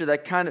Scripture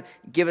that kind of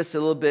give us a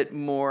little bit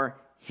more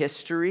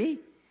history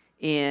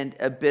and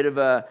a bit of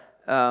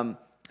a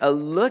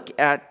look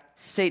at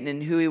Satan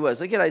and who he was.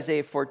 Look at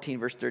Isaiah 14,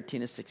 verse 13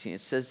 to 16.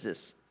 It says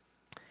this,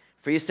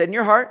 for you said in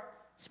your heart,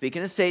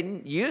 speaking of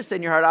Satan, you have said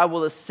in your heart, I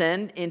will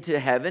ascend into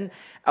heaven.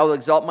 I will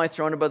exalt my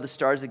throne above the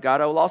stars of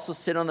God. I will also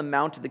sit on the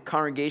mount of the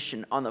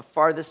congregation on the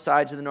farthest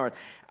sides of the north.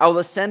 I will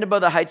ascend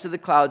above the heights of the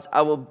clouds.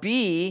 I will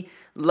be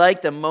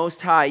like the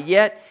Most High.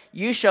 Yet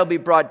you shall be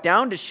brought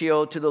down to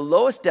Sheol, to the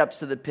lowest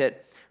depths of the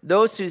pit.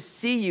 Those who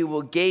see you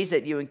will gaze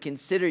at you and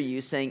consider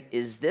you, saying,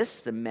 is this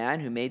the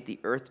man who made the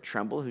earth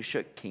tremble, who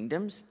shook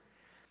kingdoms?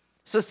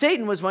 So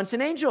Satan was once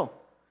an angel,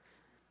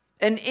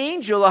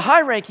 a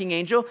high-ranking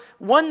angel,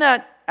 one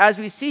that, as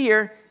we see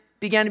here,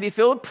 began to be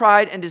filled with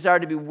pride and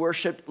desired to be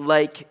worshipped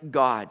like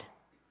God.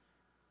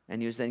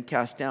 And he was then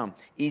cast down.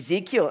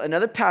 Ezekiel,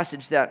 another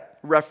passage that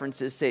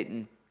references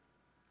Satan.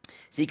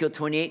 Ezekiel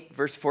 28,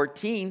 verse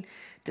 14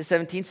 to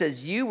 17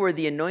 says, you were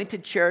the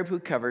anointed cherub who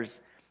covers.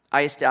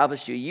 I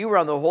established you. You were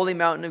on the holy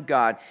mountain of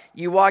God.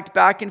 You walked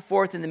back and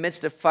forth in the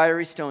midst of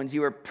fiery stones.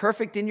 You were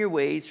perfect in your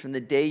ways from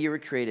the day you were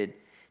created,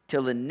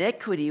 till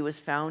iniquity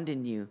was found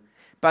in you.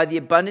 By the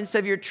abundance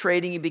of your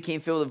trading, you became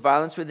filled with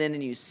violence within,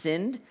 and you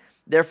sinned.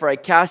 Therefore, I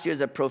cast you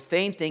as a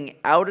profane thing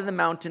out of the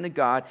mountain of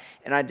God,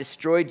 and I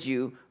destroyed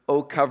you,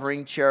 O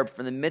covering cherub,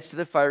 from the midst of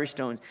the fiery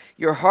stones.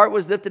 Your heart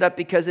was lifted up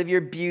because of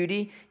your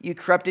beauty. You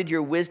corrupted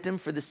your wisdom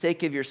for the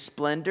sake of your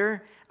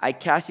splendor. I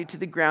cast you to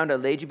the ground. I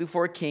laid you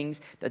before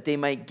kings that they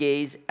might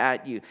gaze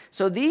at you.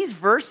 So these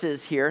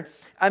verses here,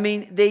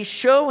 they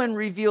show and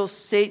reveal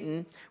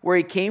Satan, where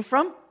he came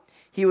from.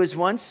 He was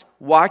once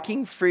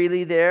walking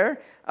freely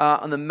there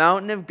on the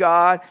mountain of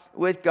God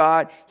with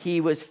God. He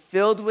was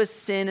filled with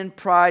sin and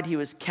pride. He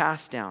was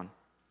cast down.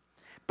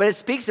 But it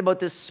speaks about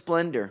this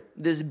splendor,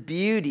 this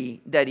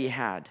beauty that he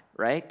had,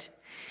 right?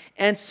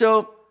 And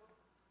so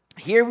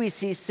here we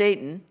see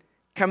Satan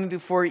coming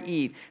before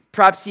Eve.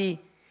 Perhaps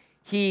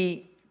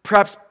he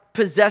perhaps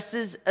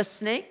possesses a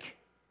snake,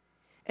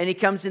 and he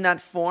comes in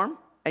that form.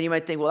 And you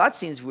might think, well, that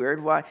seems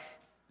weird. Why?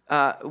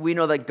 We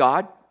know that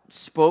God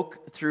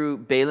spoke through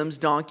Balaam's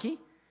donkey.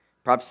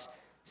 Perhaps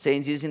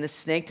Satan's using the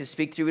snake to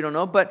speak through, we don't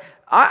know. But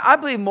I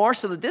believe more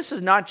so that this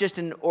is not just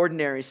an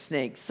ordinary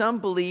snake. Some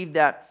believe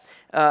that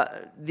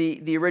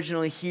the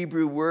original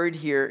Hebrew word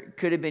here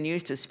could have been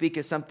used to speak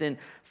of something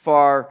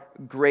far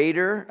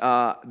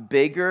greater,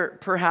 bigger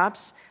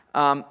perhaps.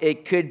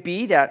 It could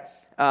be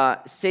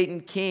that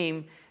Satan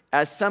came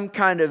as some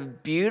kind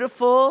of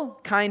beautiful,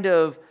 kind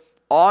of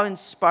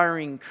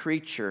awe-inspiring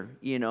creature,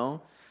 you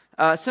know.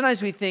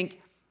 Sometimes we think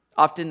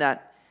often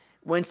that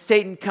when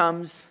Satan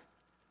comes,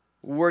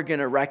 we're going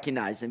to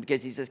recognize him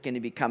because he's just going to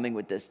be coming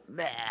with this,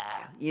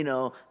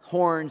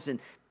 horns and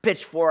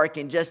pitchfork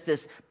and just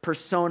this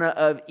persona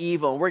of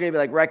evil. And we're going to be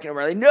like, we're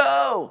like,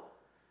 no!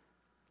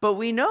 But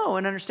we know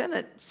and understand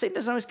that Satan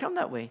doesn't always come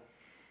that way.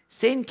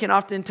 Satan can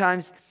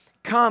oftentimes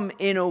come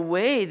in a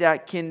way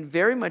that can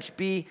very much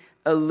be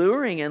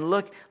alluring and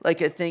look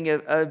like a thing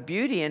of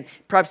beauty. And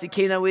perhaps it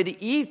came that way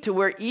to Eve, to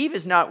where Eve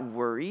is not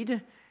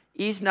worried.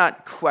 Eve's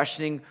not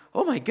questioning,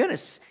 oh my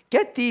goodness,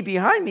 get thee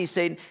behind me,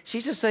 Satan.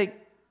 She's just like,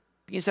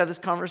 you just have this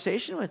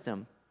conversation with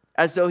him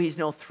as though he's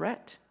no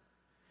threat.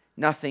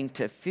 Nothing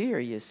to fear,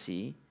 you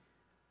see.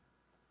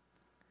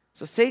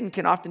 So Satan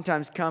can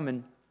oftentimes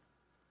come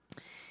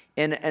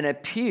and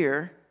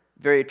appear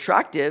very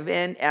attractive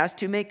and as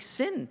to make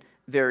sin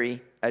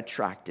very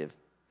attractive.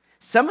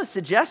 Some have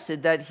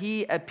suggested that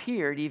he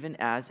appeared even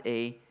as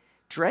a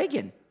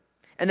dragon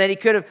and that he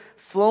could have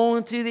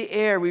flown through the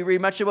air. We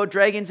read much about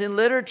dragons in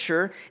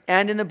literature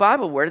and in the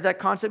Bible. Where did that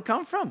concept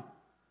come from?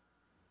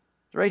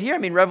 Right here,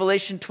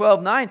 Revelation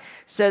 12:9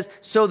 says,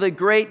 so the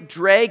great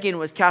dragon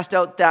was cast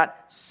out,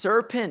 that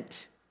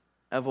serpent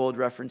of old,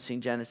 referencing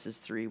Genesis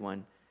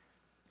 3:1,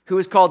 who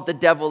is called the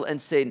devil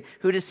and Satan,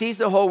 who deceives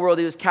the whole world.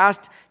 He was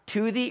cast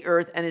to the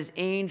earth, and his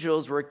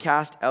angels were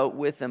cast out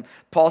with him.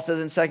 Paul says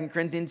in 2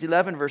 Corinthians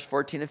 11, verse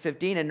 14 and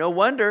 15, and no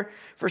wonder,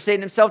 for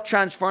Satan himself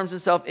transforms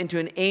himself into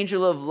an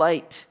angel of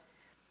light.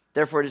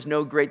 Therefore, it is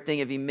no great thing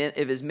if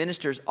his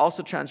ministers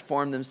also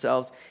transform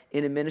themselves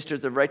into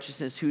ministers of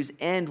righteousness, whose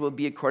end will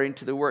be according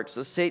to the work.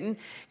 So Satan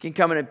can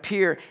come and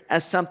appear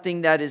as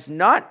something that is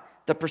not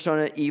the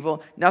persona of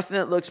evil, nothing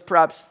that looks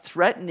perhaps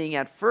threatening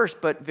at first,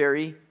 but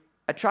very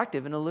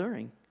attractive and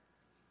alluring.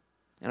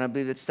 And I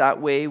believe it's that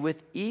way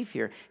with Eve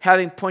here.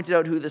 Having pointed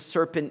out who the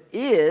serpent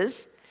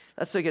is,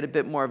 let's look at a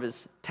bit more of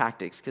his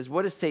tactics. Because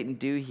what does Satan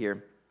do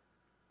here?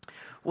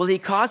 Well, he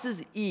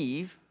causes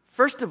Eve,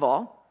 first of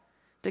all,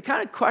 to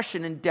kind of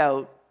question and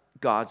doubt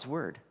God's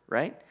word,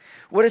 right?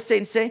 What does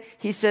Satan say?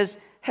 He says,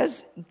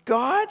 has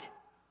God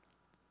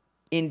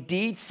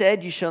indeed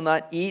said you shall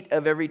not eat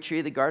of every tree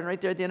of the garden?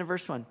 Right there at the end of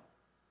verse 1.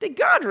 Did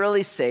God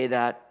really say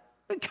that?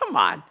 Come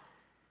on.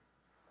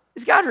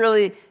 Does God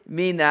really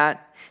mean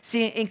that?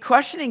 See, in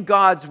questioning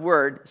God's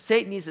word,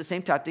 Satan uses the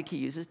same tactic he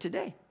uses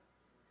today.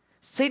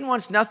 Satan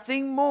wants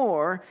nothing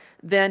more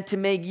than to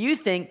make you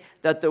think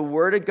that the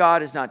word of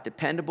God is not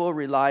dependable,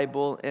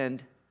 reliable,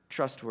 and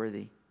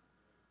trustworthy.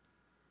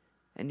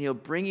 And he'll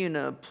bring you in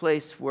a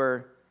place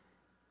where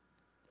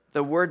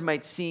the word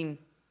might seem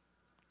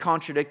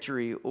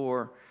contradictory,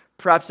 or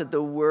perhaps that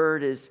the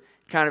word is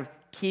kind of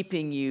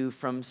keeping you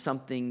from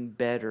something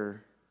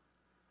better.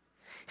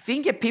 If you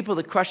can get people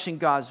to question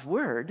God's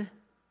word,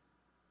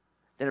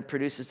 then it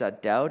produces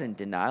that doubt and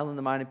denial in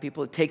the mind of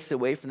people. It takes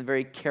away from the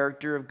very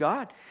character of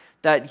God,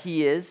 that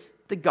he is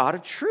the God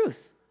of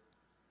truth.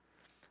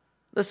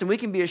 Listen, we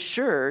can be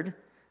assured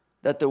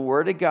that the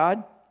word of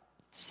God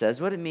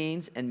says what it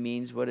means and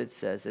means what it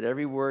says. That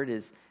every word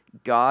is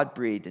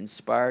God-breathed,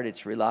 inspired,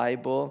 it's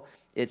reliable,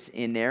 it's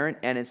inerrant,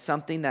 and it's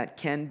something that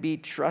can be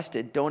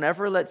trusted. Don't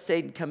ever let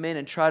Satan come in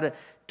and try to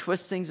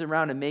twist things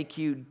around and make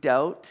you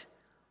doubt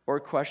or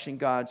question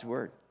God's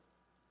word,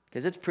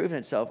 because it's proven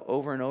itself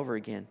over and over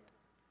again.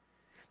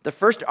 The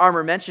first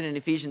armor mentioned in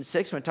Ephesians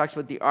 6 when it talks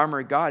about the armor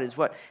of God is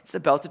what? It's the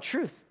belt of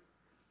truth.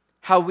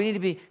 How we need to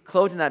be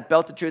clothed in that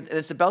belt of truth, and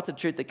it's the belt of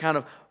truth that kind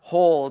of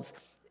holds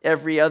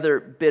every other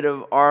bit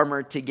of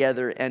armor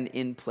together and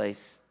in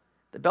place.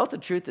 The belt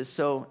of truth is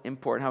so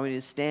important, how we need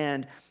to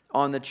stand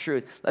on the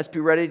truth. Let's be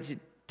ready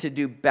to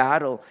do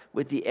battle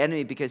with the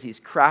enemy, because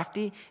he's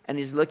crafty and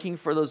he's looking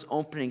for those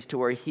openings to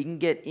where he can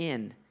get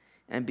in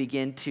and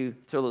begin to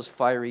throw those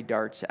fiery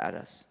darts at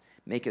us,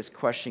 make us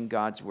question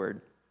God's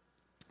word.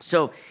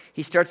 So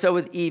he starts out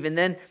with Eve, and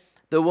then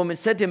the woman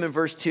said to him in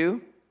verse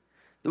 2,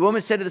 the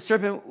woman said to the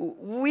serpent,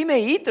 we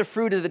may eat the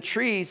fruit of the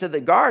trees of the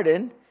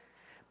garden,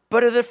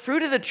 but of the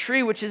fruit of the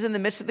tree which is in the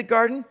midst of the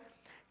garden,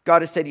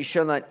 God has said, you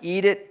shall not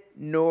eat it,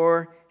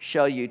 nor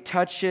shall you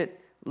touch it,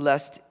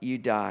 lest you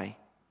die.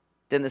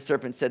 Then the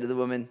serpent said to the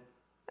woman,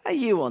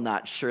 you will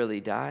not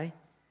surely die.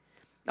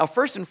 Now,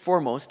 first and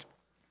foremost,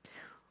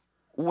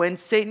 when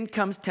Satan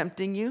comes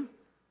tempting you,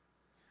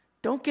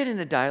 don't get in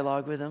a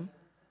dialogue with him.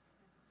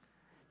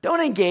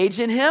 Don't engage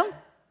in him.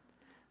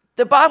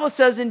 The Bible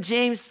says in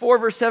James 4,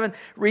 verse 7,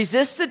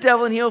 resist the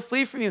devil and he'll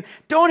flee from you.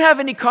 Don't have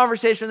any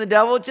conversation with the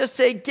devil. Just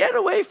say, get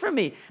away from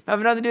me. I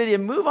have nothing to do with you.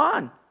 Move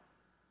on.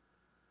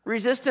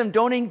 Resist him.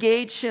 Don't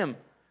engage him.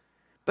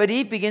 But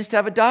Eve begins to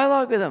have a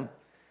dialogue with him.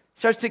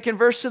 Starts to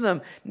converse with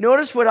him.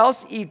 Notice what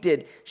else Eve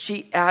did.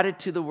 She added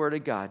to the word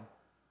of God.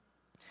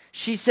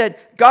 She said,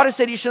 God has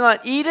said you shall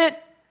not eat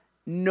it,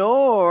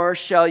 nor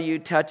shall you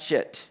touch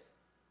it.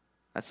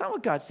 That's not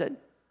what God said.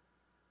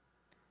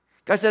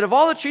 God said, of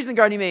all the trees in the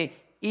garden you may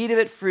eat of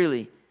it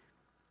freely.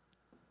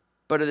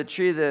 But of the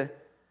tree of the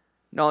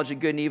knowledge of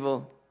good and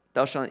evil,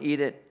 thou shalt not eat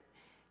it.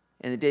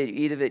 And the day you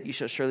eat of it, you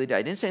shall surely die.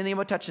 He didn't say anything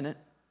about touching it.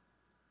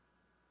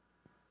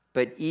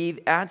 But Eve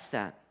adds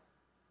that.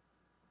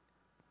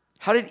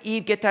 How did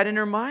Eve get that in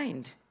her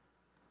mind?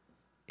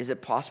 Is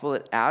it possible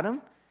that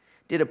Adam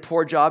did a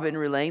poor job in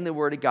relaying the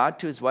word of God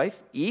to his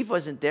wife? Eve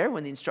wasn't there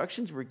when the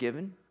instructions were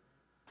given.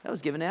 That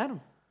was given to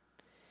Adam.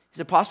 Is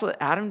it possible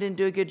that Adam didn't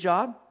do a good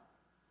job?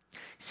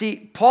 See,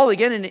 Paul,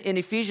 again, in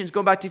Ephesians,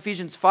 going back to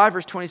Ephesians 5,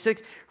 verse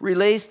 26,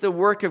 relays the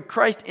work of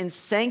Christ in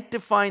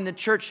sanctifying the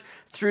church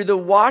through the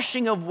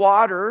washing of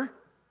water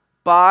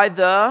by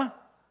the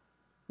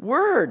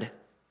word.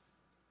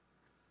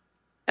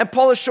 And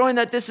Paul is showing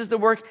that this is the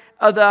work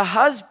of the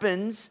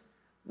husbands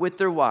with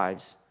their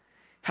wives.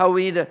 How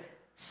we need to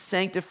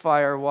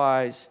sanctify our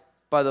wives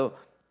by the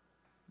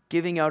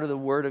giving out of the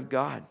word of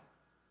God.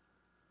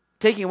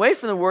 Taking away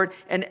from the word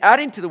and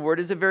adding to the word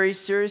is a very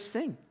serious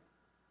thing.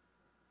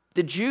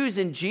 The Jews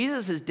in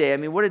Jesus' day,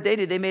 what did they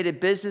do? They made a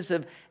business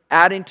of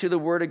adding to the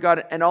word of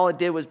God, and all it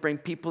did was bring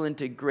people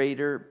into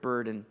greater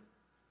burden.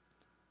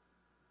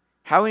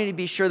 How we need to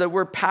be sure that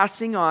we're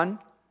passing on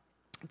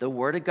the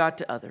word of God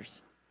to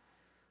others,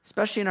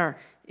 especially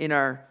in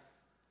our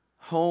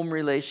home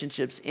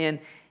relationships,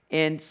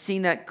 and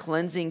seeing that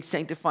cleansing,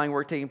 sanctifying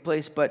work taking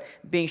place, but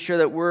being sure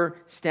that we're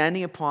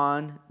standing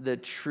upon the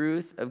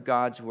truth of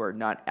God's word,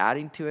 not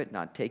adding to it,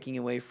 not taking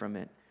away from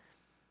it.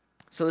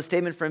 So the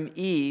statement from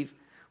Eve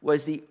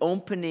was the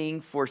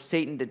opening for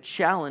Satan to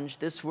challenge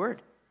this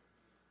word.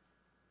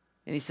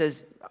 And he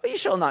says, oh, you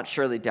shall not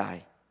surely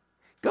die.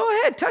 Go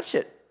ahead, touch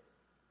it.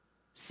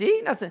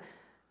 See, nothing.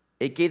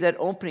 It gave that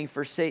opening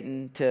for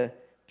Satan to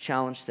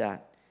challenge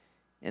that.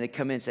 And to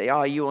come in and say,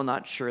 oh, you will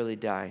not surely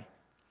die.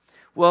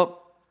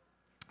 Well,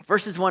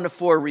 verses 1 to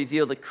 4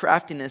 reveal the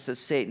craftiness of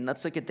Satan.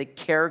 Let's look at the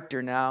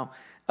character now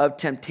of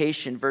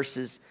temptation,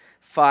 verses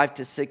 5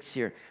 to 6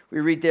 here. We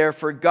read there,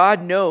 for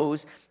God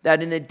knows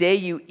that in the day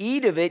you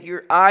eat of it,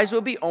 your eyes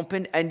will be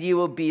opened and you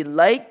will be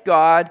like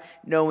God,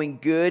 knowing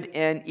good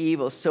and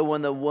evil. So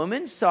when the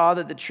woman saw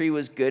that the tree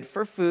was good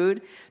for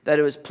food, that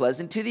it was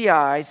pleasant to the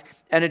eyes,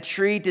 and a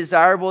tree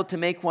desirable to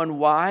make one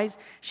wise,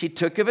 she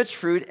took of its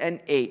fruit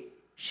and ate.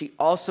 She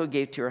also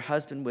gave to her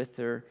husband with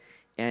her,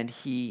 and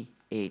he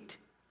ate.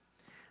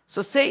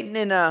 So Satan,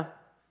 in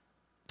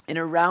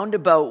a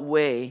roundabout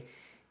way,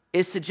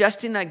 is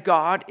suggesting that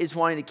God is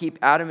wanting to keep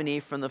Adam and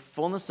Eve from the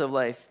fullness of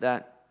life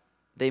that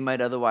they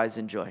might otherwise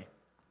enjoy.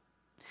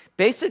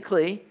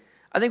 Basically,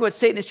 I think what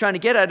Satan is trying to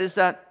get at is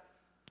that,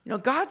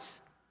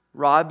 God's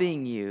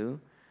robbing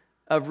you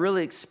of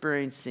really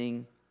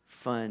experiencing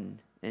fun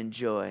and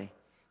joy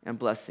and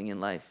blessing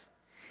in life.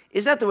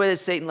 Is that the way that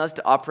Satan loves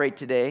to operate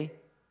today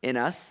in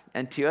us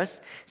and to us?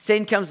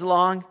 Satan comes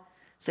along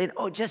saying,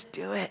 oh, just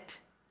do it.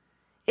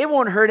 It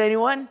won't hurt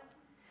anyone.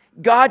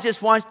 God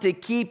just wants to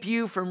keep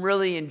you from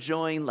really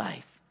enjoying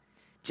life.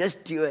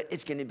 Just do it.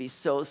 It's going to be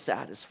so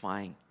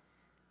satisfying.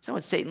 Is that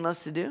what Satan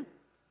loves to do?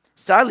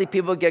 Sadly,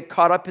 people get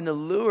caught up in the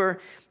lure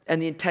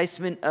and the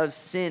enticement of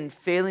sin,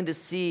 failing to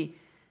see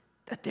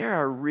that there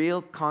are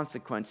real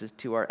consequences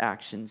to our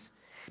actions.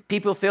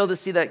 People fail to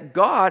see that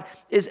God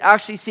is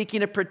actually seeking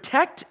to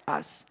protect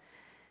us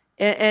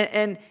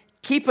and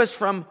keep us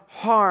from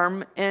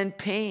harm and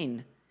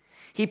pain.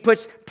 He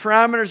puts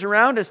parameters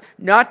around us,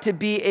 not to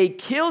be a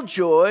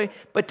killjoy,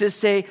 but to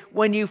say,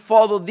 when you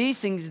follow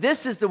these things,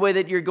 this is the way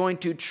that you're going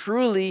to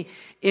truly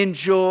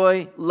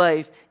enjoy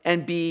life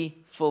and be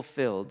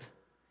fulfilled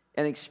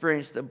and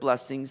experience the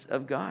blessings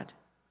of God,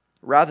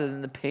 rather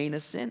than the pain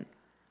of sin.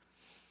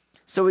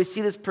 So we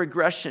see this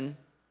progression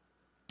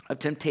of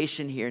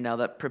temptation here now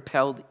that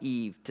propelled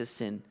Eve to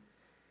sin.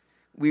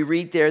 We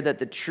read there that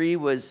the tree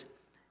was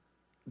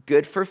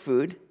good for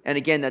food. And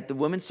again, that the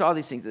woman saw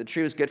these things. That the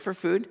tree was good for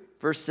food.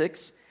 Verse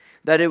 6.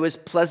 That it was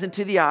pleasant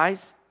to the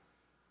eyes.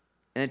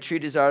 And a tree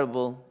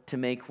desirable to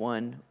make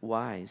one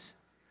wise.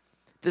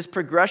 This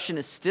progression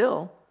is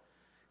still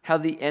how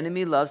the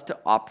enemy loves to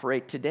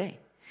operate today.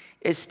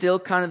 It's still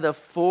kind of the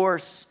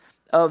force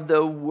of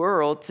the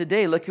world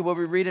today. Look at what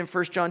we read in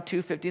 1 John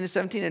 2, 15 to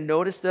 17. And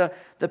notice the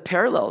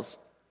parallels.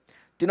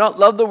 Do not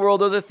love the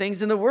world or the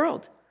things in the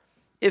world.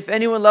 If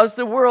anyone loves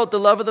the world, the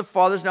love of the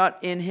Father is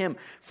not in him.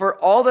 For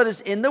all that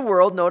is in the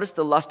world, notice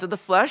the lust of the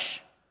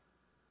flesh,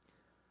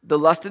 the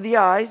lust of the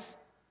eyes,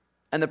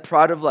 and the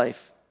pride of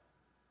life.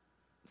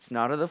 It's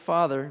not of the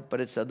Father,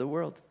 but it's of the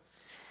world.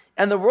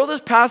 And the world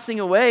is passing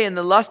away and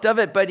the lust of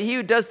it, but he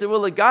who does the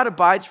will of God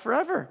abides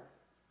forever.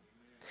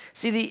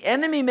 See, the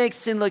enemy makes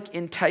sin look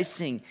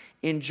enticing,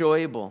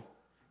 enjoyable,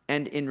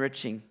 and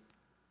enriching.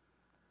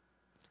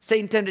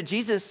 Satan tempted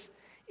Jesus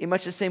in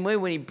much the same way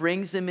when he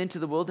brings him into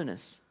the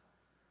wilderness.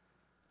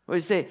 What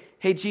does he say?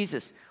 Hey,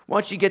 Jesus,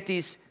 why don't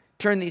you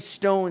turn these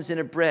stones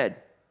into bread?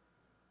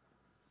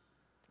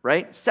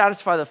 Right?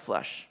 Satisfy the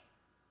flesh.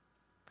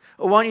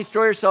 Or why don't you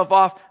throw yourself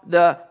off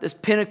this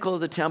pinnacle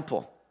of the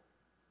temple?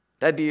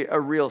 That'd be a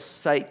real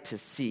sight to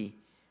see,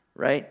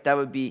 right? That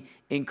would be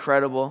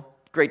incredible.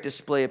 Great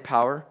display of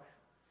power.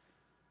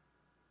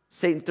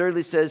 Satan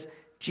thirdly says,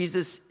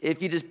 Jesus,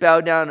 if you just bow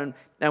down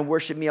and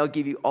worship me, I'll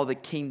give you all the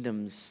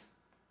kingdoms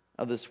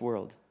of this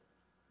world,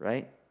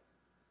 right?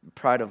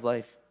 Pride of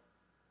life.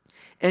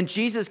 And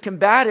Jesus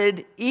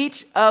combated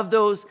each of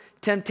those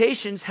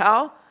temptations.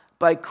 How?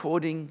 By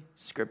quoting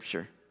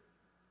Scripture.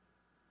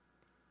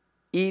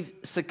 Eve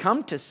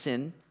succumbed to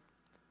sin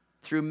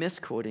through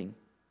misquoting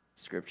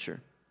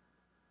Scripture.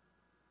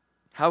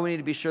 How we need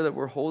to be sure that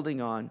we're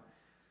holding on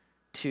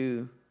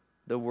to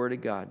the Word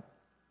of God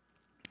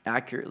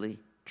accurately,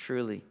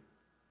 truly.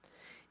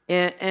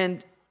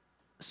 And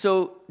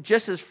so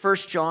just as 1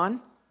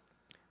 John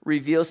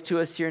reveals to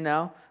us here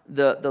now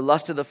the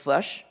lust of the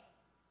flesh,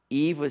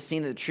 Eve was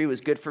seeing that the tree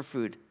was good for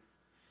food.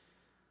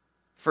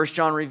 1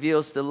 John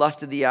reveals the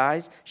lust of the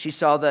eyes. She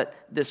saw that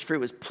this fruit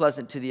was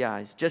pleasant to the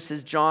eyes. Just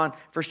as 1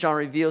 John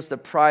reveals the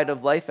pride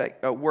of life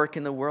at work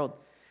in the world.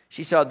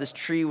 She saw this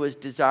tree was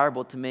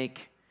desirable to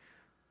make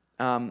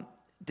one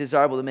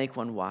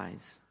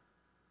wise.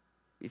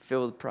 Be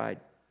filled with pride.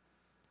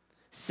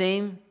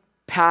 Same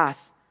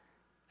path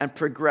and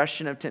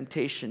progression of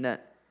temptation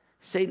that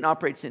Satan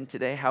operates in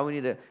today, how we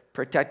need to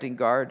protect and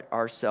guard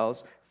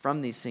ourselves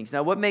from these things.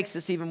 Now, what makes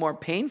this even more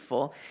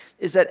painful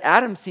is that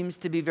Adam seems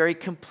to be very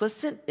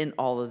complicit in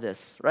all of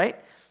this, right?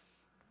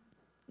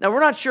 Now, we're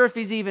not sure if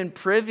he's even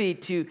privy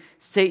to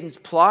Satan's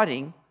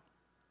plotting,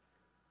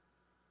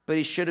 but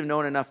he should have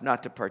known enough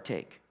not to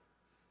partake.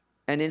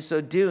 And in so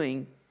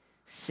doing,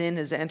 sin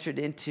has entered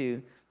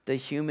into the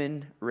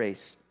human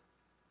race.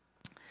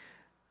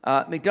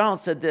 MacDonald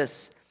said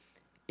this,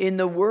 in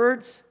the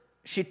words,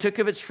 she took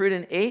of its fruit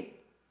and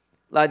ate,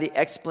 lie the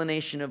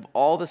explanation of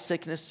all the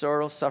sickness,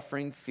 sorrow,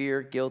 suffering,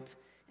 fear, guilt,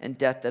 and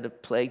death that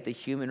have plagued the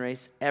human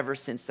race ever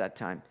since that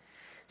time.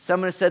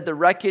 Someone has said the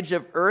wreckage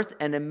of earth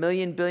and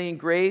 1,000,000 billion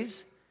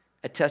graves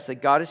attest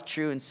that God is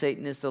true and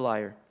Satan is the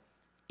liar.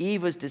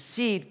 Eve was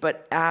deceived,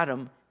 but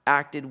Adam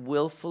acted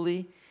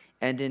willfully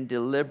and in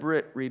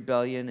deliberate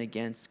rebellion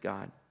against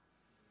God.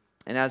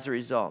 And as a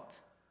result,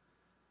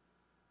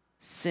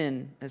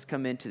 sin has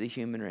come into the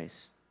human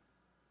race.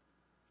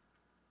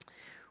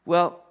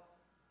 Well,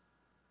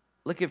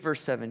 look at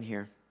verse 7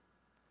 here.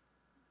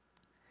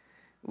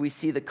 We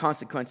see the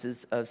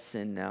consequences of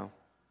sin now.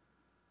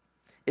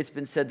 It's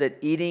been said that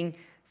eating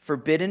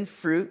forbidden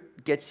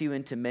fruit gets you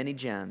into many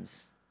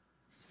jams.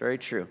 It's very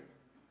true.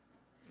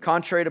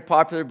 Contrary to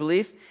popular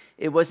belief,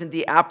 it wasn't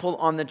the apple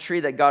on the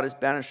tree that God has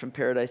banished from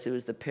paradise. It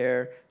was the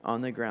pear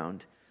on the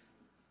ground.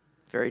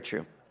 Very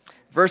true.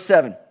 Verse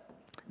 7.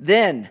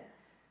 Then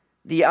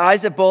the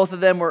eyes of both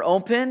of them were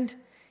opened,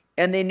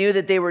 and they knew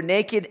that they were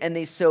naked, and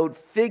they sewed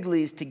fig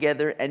leaves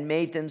together and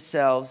made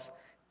themselves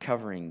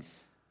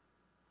coverings.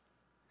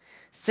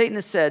 Satan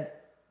had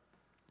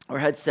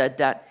said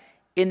that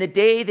in the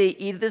day they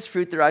eat of this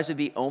fruit, their eyes would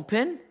be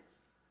open,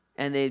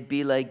 and they'd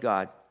be like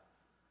God.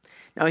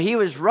 Now, he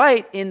was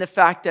right in the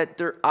fact that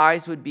their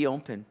eyes would be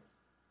open.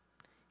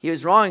 He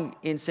was wrong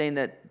in saying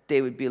that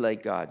they would be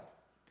like God.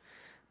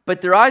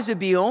 But their eyes would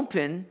be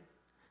open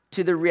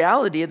to the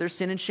reality of their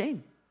sin and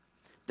shame.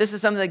 This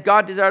is something that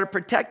God desired to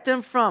protect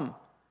them from.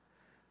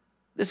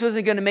 This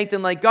wasn't going to make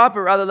them like God, but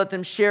rather let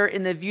them share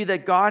in the view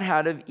that God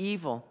had of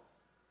evil.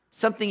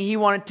 Something he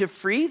wanted to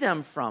free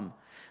them from.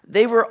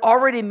 They were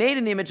already made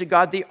in the image of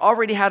God. They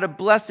already had a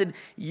blessed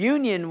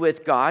union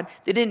with God.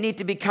 They didn't need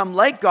to become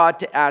like God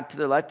to add to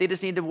their life. They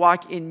just needed to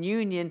walk in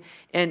union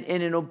and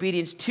in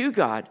obedience to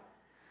God.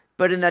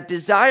 But in that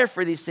desire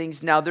for these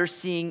things, now they're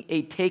seeing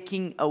a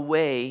taking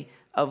away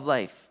of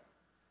life.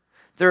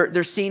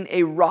 They're seeing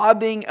a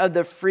robbing of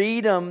the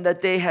freedom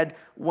that they had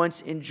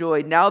once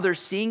enjoyed. Now they're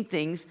seeing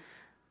things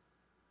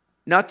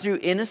not through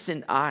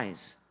innocent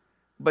eyes,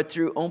 but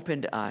through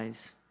opened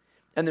eyes.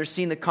 And they're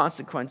seeing the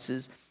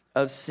consequences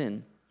of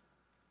sin.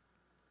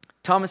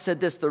 Thomas said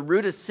this, the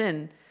root of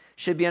sin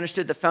should be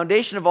understood. The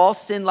foundation of all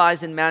sin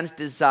lies in man's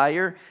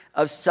desire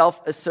of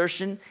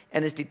self-assertion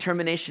and his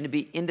determination to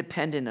be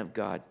independent of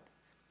God.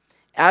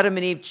 Adam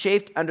and Eve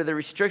chafed under the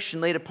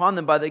restriction laid upon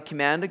them by the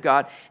command of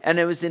God, and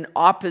it was in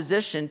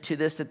opposition to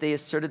this that they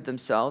asserted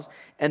themselves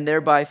and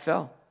thereby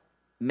fell.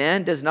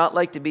 Man does not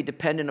like to be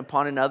dependent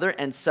upon another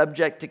and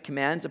subject to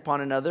commands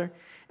upon another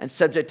and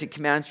subject to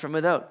commands from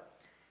without.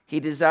 He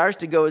desires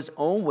to go his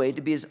own way,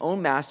 to be his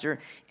own master,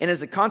 and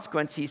as a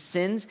consequence, he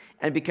sins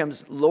and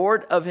becomes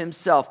Lord of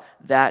himself,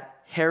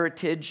 that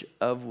heritage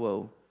of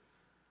woe.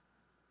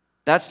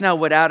 That's now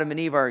what Adam and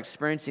Eve are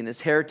experiencing,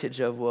 this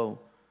heritage of woe.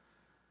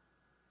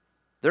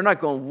 They're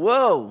not going,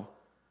 whoa,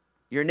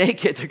 you're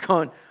naked. They're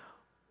going,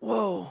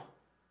 whoa,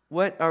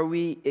 what are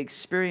we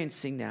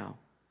experiencing now?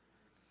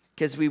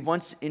 Because we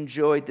once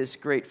enjoyed this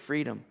great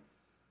freedom.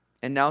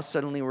 And now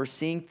suddenly we're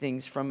seeing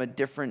things from a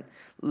different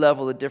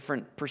level, a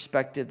different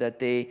perspective that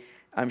they,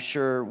 I'm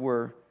sure,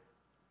 were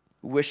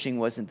wishing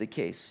wasn't the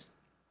case.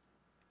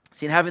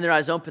 See, in having their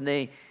eyes open,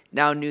 they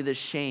now knew the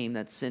shame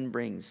that sin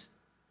brings.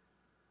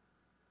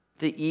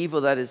 The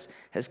evil that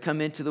has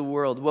come into the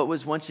world. What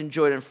was once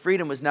enjoyed in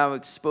freedom was now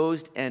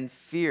exposed and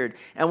feared.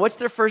 And what's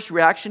their first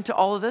reaction to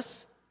all of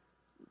this?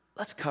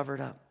 Let's cover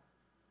it up.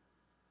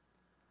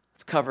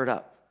 Let's cover it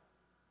up.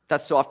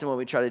 That's so often what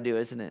we try to do,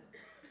 isn't it?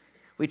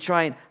 We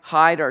try and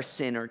hide our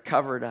sin or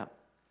cover it up.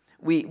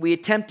 We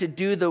attempt to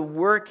do the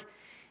work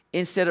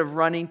instead of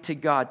running to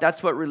God.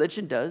 That's what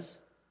religion does.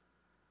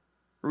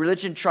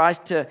 Religion tries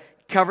to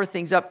cover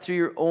things up through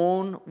your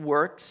own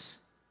works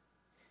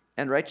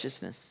and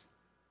righteousness.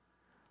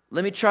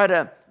 Let me try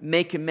to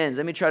make amends.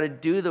 Let me try to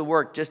do the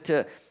work just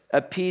to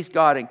appease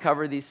God and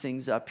cover these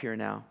things up here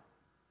now.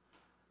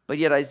 But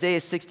yet Isaiah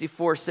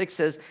 64:6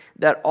 says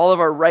that all of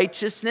our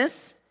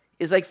righteousness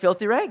is like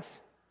filthy rags.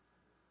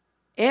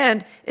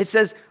 And it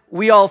says,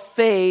 we all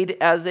fade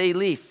as a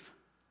leaf.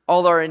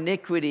 All our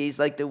iniquities,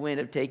 like the wind,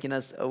 have taken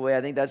us away.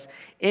 I think that's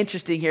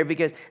interesting here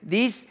because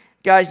these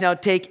guys now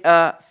take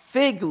a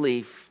fig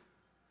leaf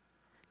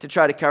to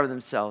try to cover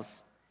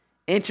themselves.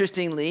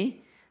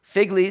 Interestingly,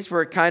 fig leaves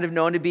were kind of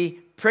known to be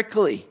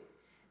prickly,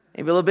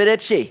 maybe a little bit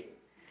itchy.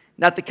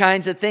 Not the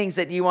kinds of things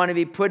that you want to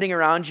be putting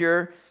around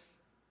your,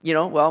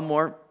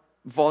 more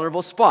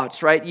vulnerable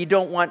spots, right? You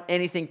don't want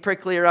anything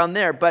prickly around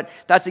there, but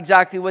that's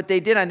exactly what they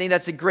did. I think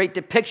that's a great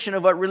depiction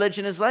of what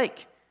religion is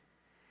like.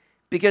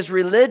 Because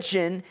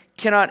religion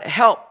cannot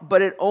help,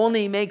 but it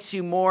only makes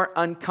you more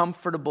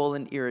uncomfortable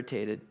and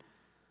irritated.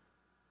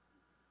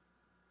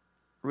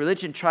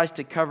 Religion tries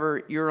to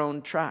cover your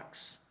own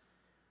tracks,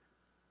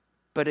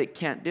 but it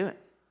can't do it.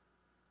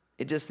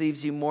 It just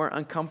leaves you more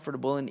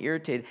uncomfortable and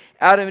irritated.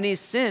 Adam and Eve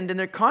sinned, and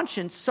their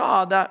conscience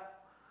saw that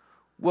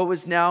what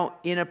was now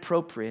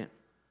inappropriate.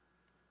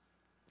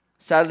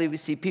 Sadly, we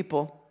see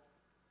people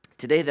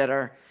today that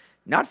are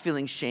not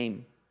feeling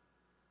shame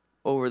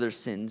over their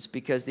sins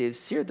because they have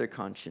seared their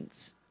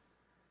conscience.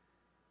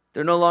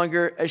 They're no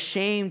longer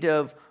ashamed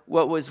of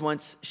what was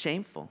once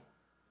shameful.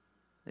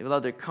 They've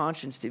allowed their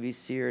conscience to be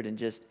seared and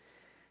just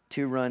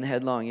to run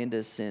headlong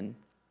into sin.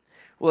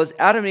 Well, as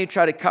Adam and Eve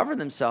try to cover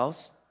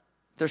themselves,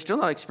 they're still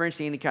not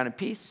experiencing any kind of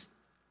peace,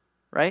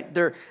 right?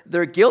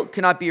 Their guilt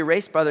cannot be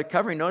erased by their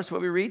covering. Notice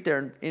what we read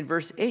there in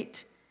verse 8.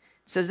 It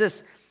says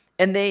this,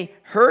 and they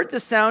heard the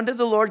sound of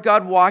the Lord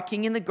God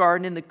walking in the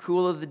garden in the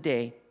cool of the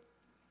day.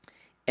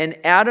 And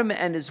Adam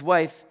and his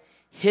wife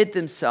hid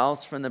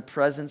themselves from the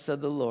presence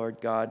of the Lord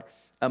God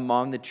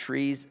among the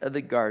trees of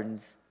the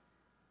gardens.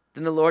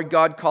 Then the Lord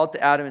God called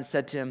to Adam and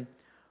said to him,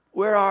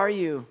 where are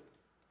you?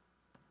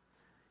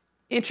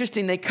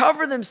 Interesting, they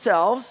cover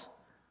themselves,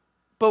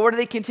 but what do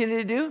they continue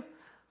to do?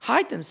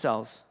 Hide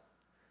themselves.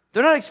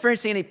 They're not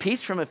experiencing any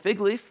peace from a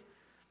fig leaf.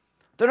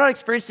 They're not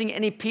experiencing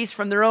any peace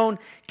from their own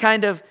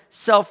kind of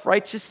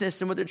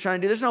self-righteousness and what they're trying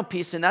to do. There's no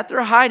peace in that.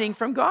 They're hiding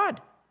from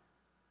God.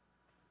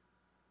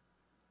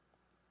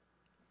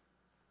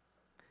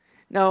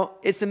 Now,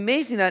 it's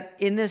amazing that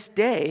in this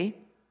day,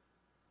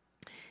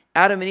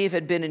 Adam and Eve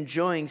had been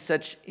enjoying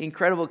such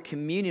incredible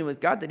communion with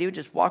God that he would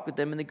just walk with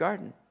them in the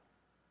garden.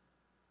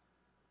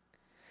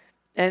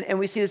 And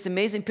we see this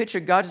amazing picture.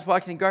 God is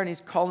walking in the garden.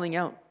 He's calling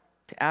out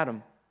to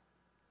Adam.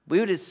 We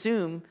would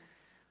assume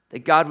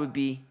that God would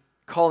be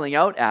calling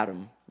out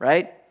Adam,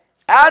 right?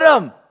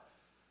 Adam,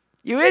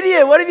 you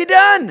idiot, what have you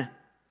done?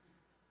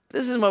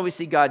 This isn't what we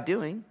see God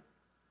doing.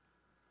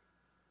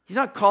 He's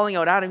not calling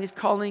out Adam. He's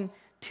calling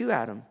to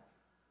Adam.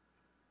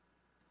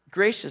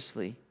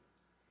 Graciously.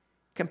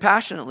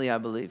 Compassionately, I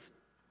believe.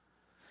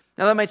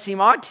 Now that might seem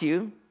odd to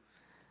you.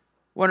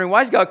 Wondering,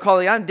 why is God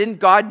calling Adam? Didn't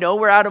God know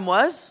where Adam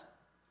was?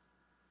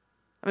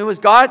 I mean, was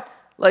God,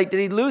 did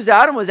he lose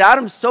Adam? Was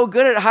Adam so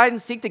good at hide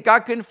and seek that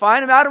God couldn't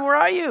find him? Adam, where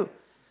are you?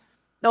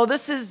 No,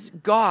 this is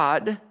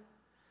God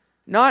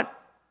not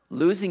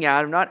losing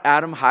Adam, not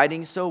Adam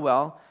hiding so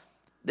well.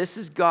 This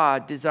is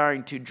God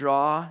desiring to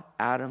draw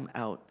Adam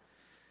out.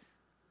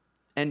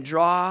 And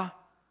draw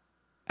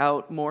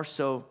out more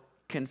so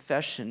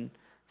confession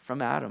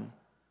from Adam.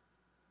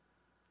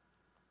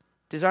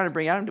 Desiring to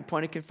bring Adam to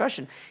point of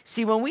confession.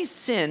 See, when we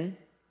sin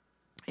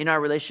in our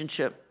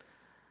relationship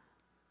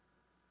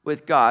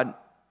with God,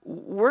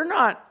 we're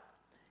not,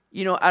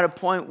 at a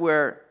point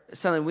where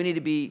suddenly we need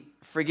to be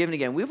forgiven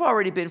again. We've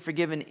already been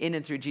forgiven in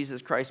and through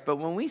Jesus Christ. But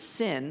when we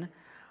sin,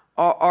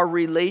 our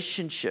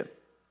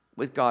relationship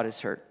with God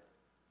is hurt.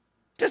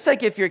 Just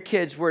like if your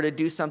kids were to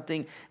do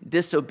something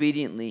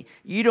disobediently,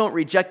 you don't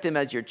reject them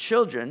as your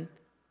children,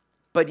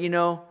 but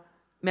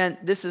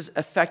this has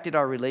affected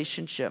our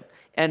relationship.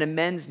 And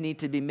amends need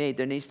to be made.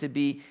 There needs to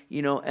be,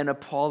 an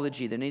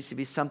apology. There needs to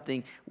be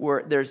something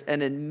where there's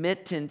an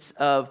admittance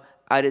of,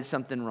 I did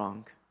something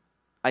wrong.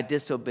 I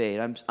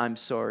disobeyed. I'm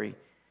sorry.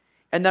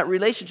 And that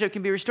relationship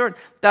can be restored.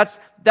 That's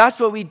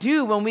what we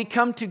do when we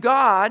come to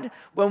God.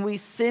 When we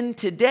sin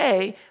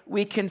today,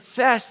 we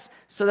confess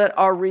so that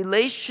our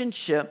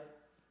relationship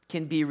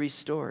can be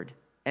restored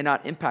and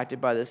not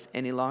impacted by this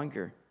any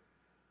longer.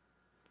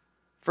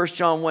 1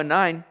 John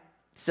 1:9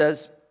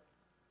 says,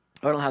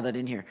 I don't have that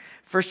in here.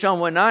 1 John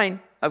 1:9,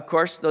 of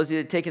course, those of you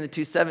that have taken the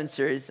 2:7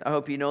 series, I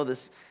hope you know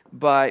this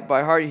by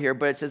heart here,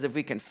 but it says, if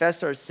we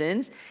confess our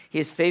sins, he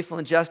is faithful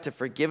and just to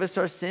forgive us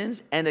our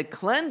sins and to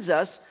cleanse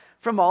us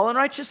from all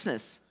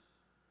unrighteousness.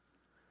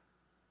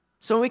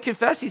 So when we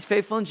confess, he's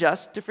faithful and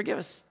just to forgive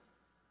us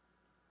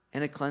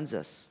and to cleanse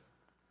us.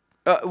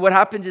 What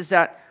happens is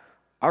that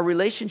our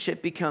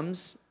relationship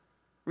becomes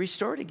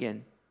restored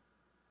again.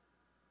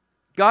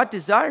 God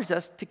desires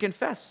us to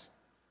confess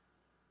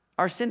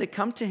our sin, to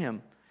come to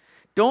him.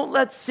 Don't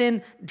let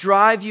sin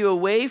drive you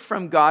away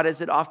from God as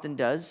it often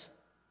does.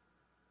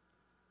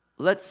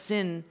 Let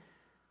sin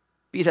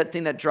be that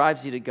thing that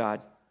drives you to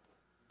God.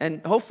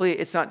 And hopefully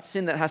it's not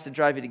sin that has to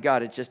drive you to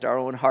God. It's just our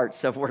own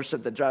hearts of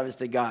worship that drive us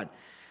to God.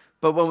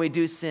 But when we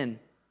do sin,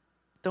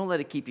 don't let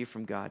it keep you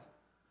from God.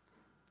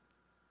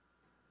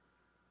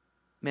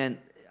 Man,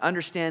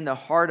 understand the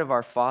heart of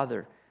our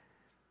Father.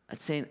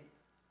 That's saying,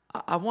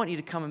 I want you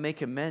to come and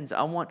make amends.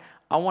 I want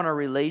our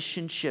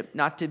relationship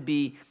not to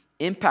be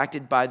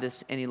impacted by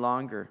this any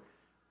longer.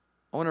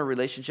 I want our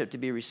relationship to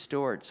be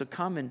restored. So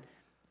come and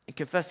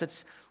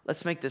confess.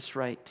 Let's make this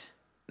right.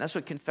 That's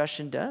what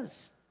confession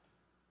does.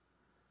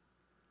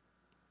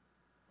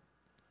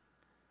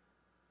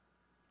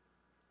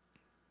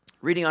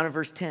 Reading on in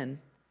verse 10, it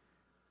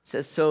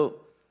says, so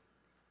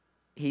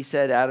he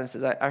said, Adam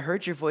says, I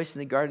heard your voice in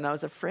the garden. I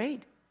was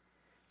afraid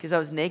because I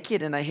was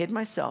naked and I hid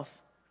myself.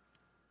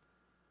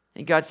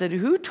 And God said,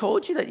 who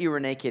told you that you were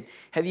naked?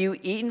 Have you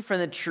eaten from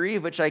the tree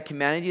of which I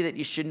commanded you that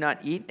you should not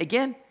eat?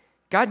 Again,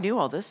 God knew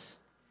all this.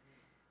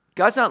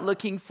 God's not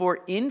looking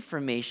for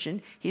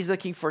information. He's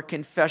looking for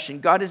confession.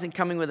 God isn't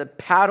coming with a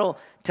paddle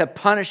to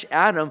punish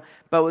Adam,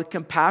 but with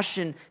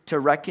compassion to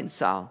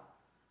reconcile.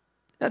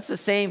 That's the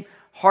same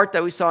heart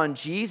that we saw in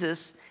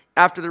Jesus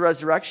after the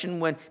resurrection.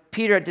 When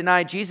Peter had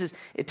denied Jesus,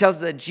 it tells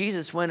us that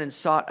Jesus went and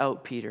sought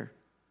out Peter.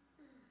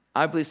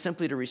 I believe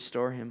simply to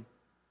restore him,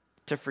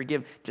 to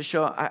forgive, to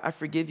show, I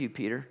forgive you,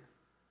 Peter.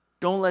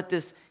 Don't let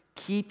this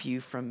keep you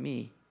from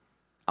me.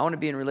 I want to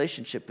be in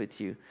relationship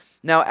with you.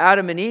 Now,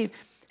 Adam and Eve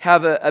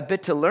have a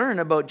bit to learn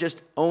about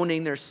just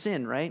owning their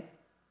sin, right?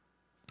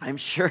 I'm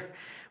sure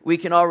we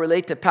can all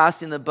relate to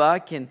passing the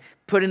buck and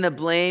putting the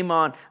blame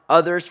on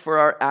others for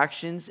our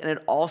actions. And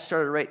it all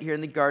started right here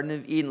in the Garden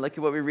of Eden. Look at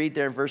what we read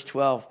there in verse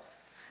 12.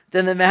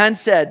 Then the man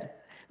said,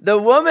 the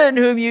woman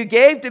whom you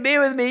gave to be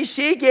with me,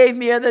 she gave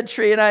me of the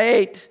tree and I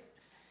ate.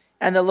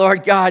 And the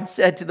Lord God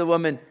said to the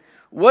woman,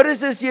 what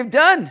is this you've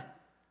done?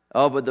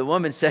 Oh, but the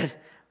woman said,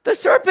 the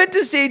serpent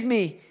deceived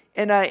me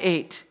and I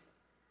ate.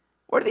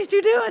 What are these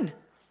two doing?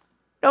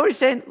 Nobody's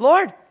saying,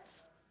 Lord,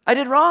 I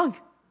did wrong.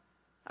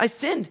 I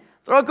sinned.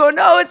 They're all going,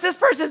 no, it's this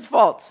person's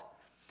fault.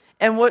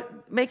 And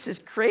what makes this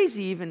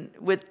crazy even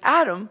with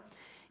Adam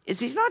is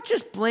he's not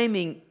just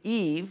blaming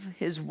Eve,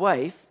 his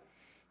wife,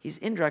 he's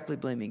indirectly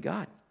blaming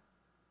God.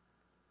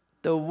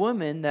 The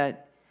woman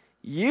that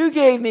you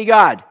gave me,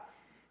 God.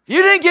 If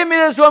you didn't give me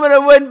this woman,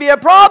 it wouldn't be a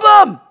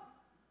problem.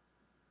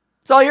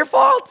 It's all your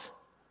fault.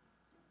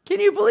 Can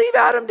you believe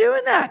Adam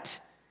doing that?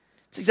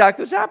 It's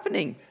exactly what's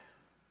happening.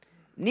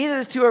 Neither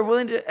of the two are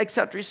willing to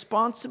accept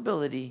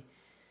responsibility.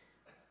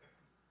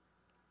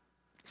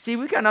 See,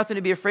 we've got nothing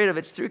to be afraid of.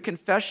 It's through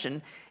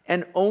confession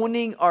and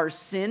owning our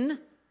sin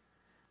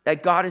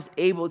that God is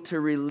able to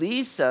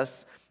release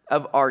us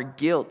of our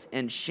guilt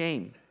and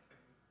shame.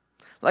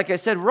 Like I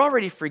said, we're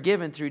already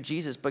forgiven through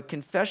Jesus, but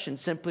confession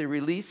simply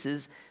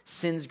releases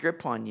sin's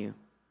grip on you.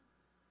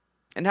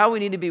 And how we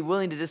need to be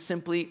willing to just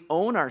simply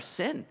own our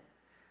sin.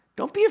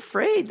 Don't be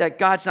afraid that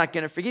God's not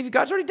going to forgive you.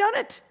 God's already done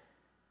it.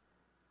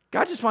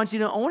 God just wants you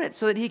to own it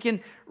so that he can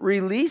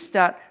release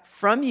that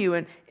from you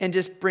and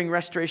just bring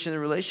restoration in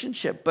the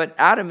relationship. But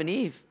Adam and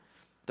Eve,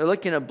 they're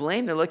looking to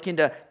blame. They're looking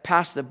to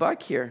pass the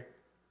buck here.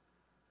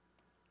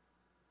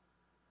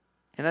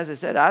 And as I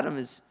said, Adam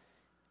is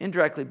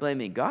indirectly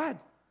blaming God.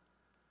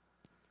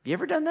 Have you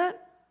ever done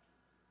that?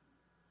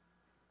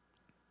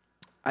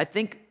 I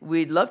think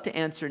we'd love to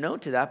answer no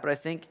to that, but I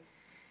think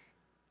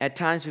at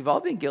times we've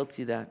all been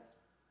guilty of that.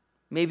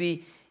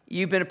 Maybe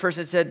you've been a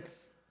person that said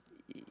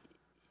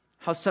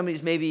how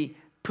somebody's maybe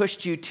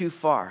pushed you too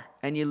far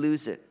and you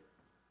lose it.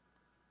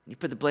 You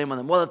put the blame on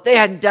them. Well, if they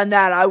hadn't done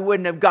that, I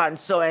wouldn't have gotten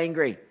so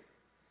angry.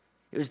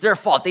 It was their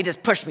fault. They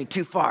just pushed me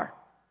too far.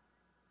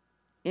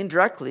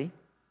 Indirectly,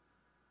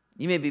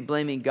 you may be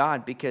blaming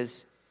God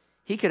because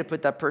he could have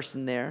put that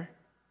person there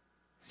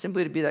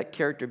simply to be that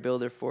character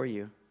builder for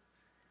you.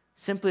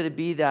 Simply to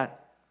be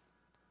that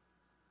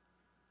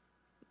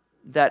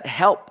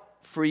help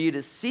for you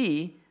to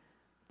see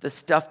the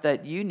stuff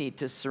that you need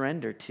to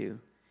surrender to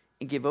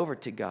and give over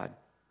to God.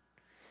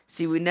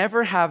 See, we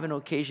never have an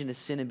occasion to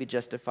sin and be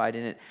justified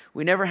in it.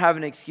 We never have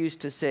an excuse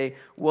to say,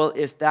 well,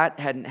 if that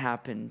hadn't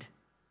happened,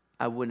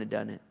 I wouldn't have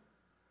done it.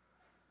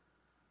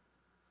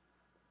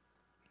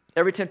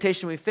 Every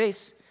temptation we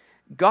face,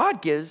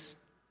 God gives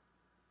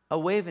a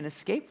way of an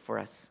escape for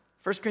us.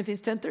 1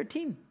 Corinthians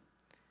 10:13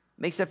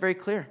 makes that very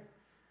clear.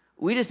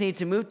 We just need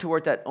to move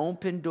toward that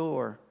open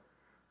door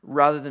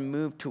rather than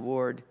move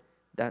toward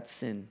that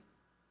sin.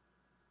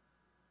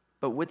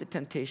 But with the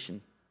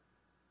temptation,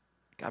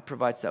 God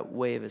provides that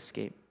way of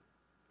escape.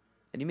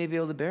 And you may be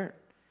able to bear it.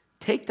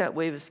 Take that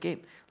way of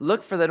escape.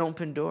 Look for that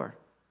open door.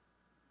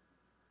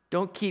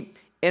 Don't keep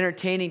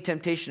entertaining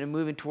temptation and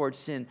moving towards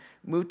sin.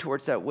 Move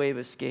towards that way of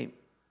escape.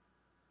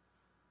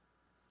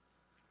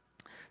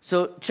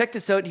 So check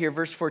this out here,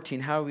 verse 14.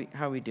 How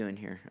are we doing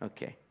here?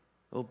 Okay.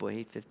 Oh boy,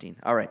 8:15.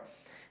 All right.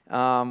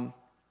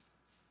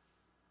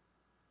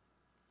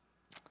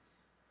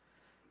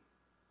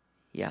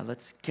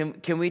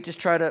 Can we just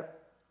try to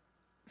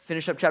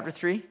finish up chapter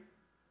 3?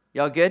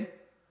 Y'all good?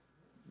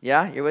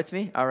 Yeah, you're with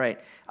me? All right.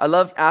 I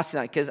love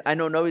asking that because I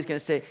know nobody's going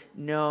to say,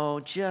 no,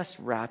 just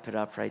wrap it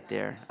up right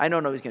there. I know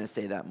nobody's going to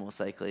say that most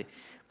likely.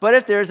 But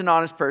if there's an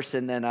honest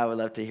person, then I would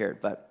love to hear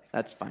it, but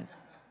that's fine.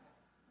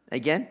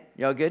 Again,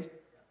 y'all good?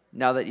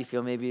 Now that you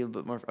feel maybe a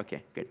little bit more,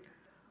 okay, good.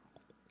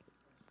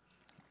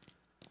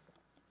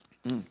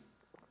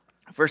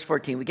 Verse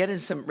 14, we get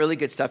into some really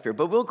good stuff here,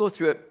 but we'll go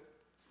through it.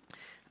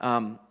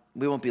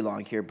 We won't be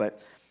long here,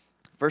 but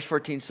verse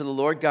 14, so the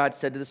Lord God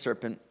said to the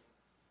serpent,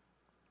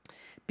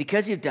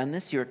 because you've done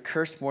this, you are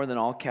cursed more than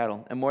all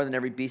cattle and more than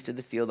every beast of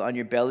the field. On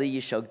your belly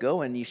you shall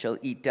go, and you shall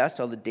eat dust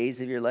all the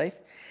days of your life.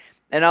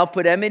 And I'll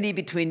put enmity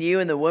between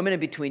you and the woman, and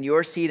between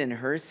your seed and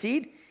her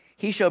seed.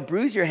 He shall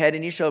bruise your head,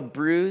 and you shall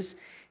bruise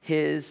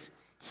his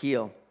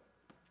heel.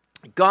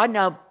 God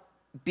now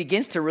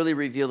begins to really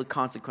reveal the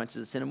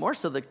consequences of sin, and more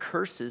so the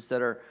curses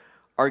that are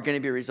going to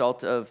be a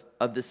result of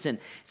the sin.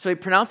 So he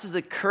pronounces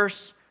a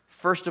curse,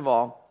 first of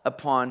all,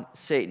 upon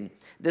Satan.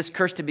 This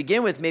curse, to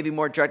begin with, may be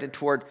more directed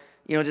toward,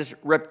 just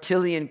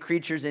reptilian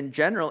creatures in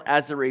general,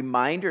 as a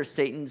reminder of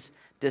Satan's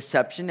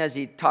deception, as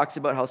he talks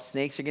about how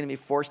snakes are going to be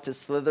forced to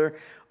slither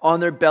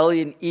on their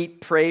belly and eat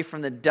prey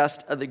from the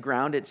dust of the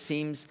ground. It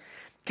seems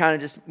kind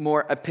of just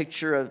more a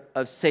picture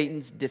of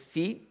Satan's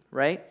defeat,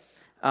 right?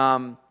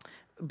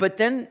 But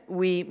then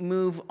we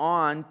move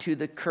on to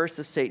the curse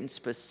of Satan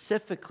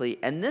specifically,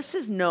 and this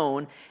is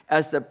known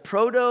as the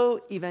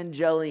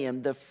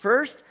proto-evangelium, the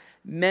first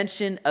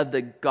mention of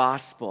the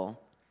gospel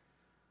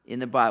in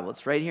the Bible.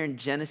 It's right here in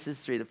Genesis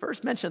 3, the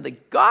first mention of the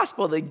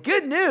gospel, the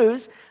good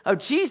news of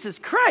Jesus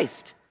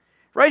Christ.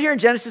 Right here in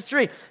Genesis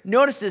 3.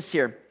 Notice this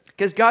here,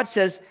 because God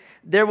says,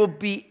 there will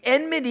be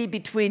enmity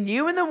between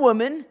you and the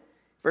woman,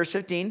 verse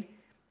 15,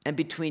 and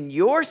between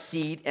your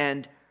seed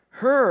and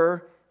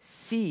her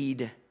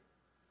seed.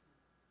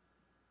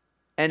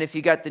 And if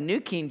you got the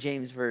New King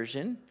James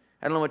Version,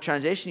 I don't know what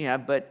translation you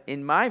have, but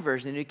in my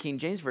version, the New King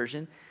James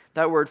Version,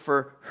 that word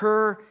for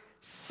her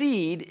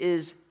seed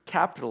is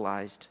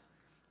capitalized.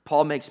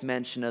 Paul makes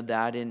mention of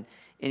that in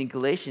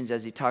Galatians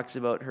as he talks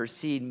about her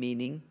seed,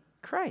 meaning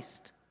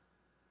Christ.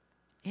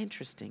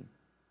 Interesting.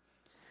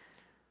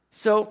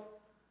 So,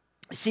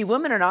 see,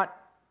 women are not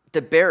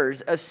the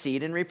bearers of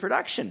seed and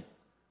reproduction.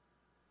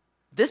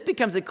 This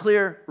becomes a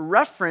clear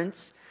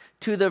reference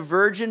to the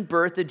virgin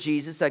birth of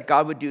Jesus that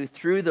God would do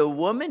through the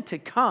woman to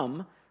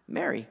come,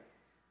 Mary.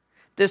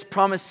 This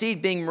promised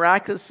seed being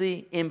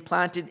miraculously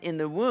implanted in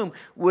the womb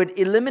would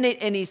eliminate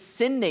any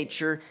sin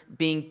nature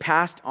being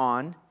passed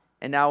on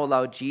and now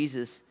allow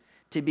Jesus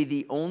to be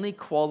the only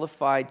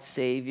qualified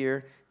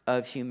Savior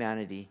of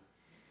humanity.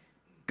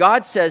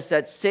 God says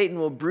that Satan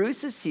will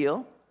bruise his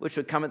heel, which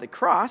would come at the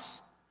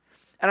cross.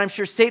 And I'm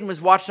sure Satan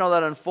was watching all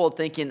that unfold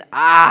thinking,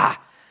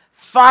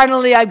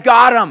 finally I've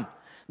got him.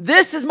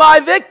 This is my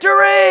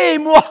victory.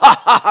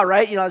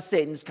 Right?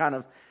 Satan's kind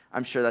of,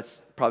 I'm sure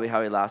that's probably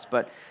how he laughs.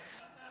 But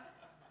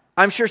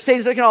I'm sure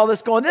Satan's looking at all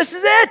this going, this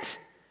is it.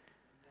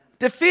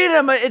 Defeated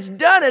him. It's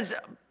done.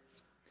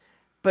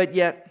 But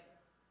yet,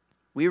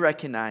 we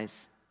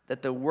recognize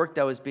that the work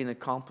that was being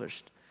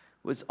accomplished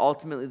was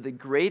ultimately the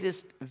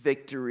greatest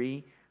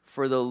victory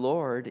for the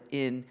Lord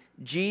in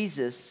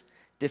Jesus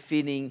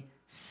defeating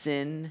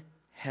sin,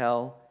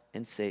 hell,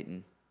 and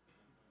Satan.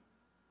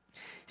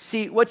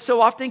 See, what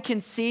so often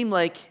can seem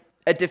like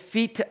a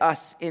defeat to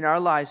us in our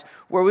lives,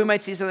 where we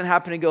might see something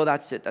happen and go,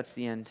 that's it, that's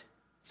the end.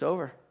 It's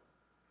over.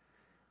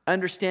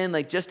 Understand,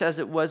 just as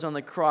it was on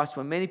the cross,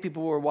 when many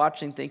people were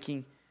watching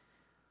thinking,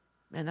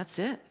 man, that's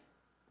it.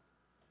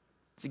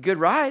 It's a good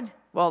ride.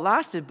 Well, it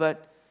lasted,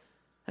 but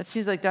that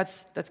seems like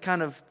that's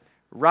kind of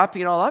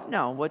wrapping it all up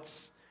now.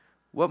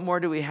 What more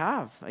do we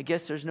have? I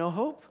guess there's no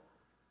hope.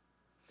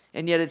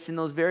 And yet it's in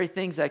those very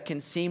things that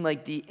can seem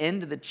like the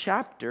end of the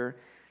chapter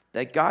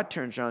that God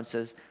turns around and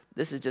says,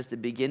 this is just the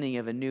beginning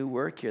of a new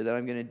work here that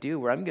I'm going to do,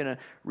 where I'm going to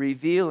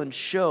reveal and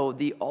show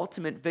the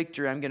ultimate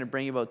victory I'm going to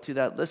bring about through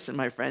that. Listen,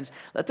 my friends,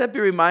 let that be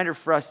a reminder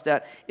for us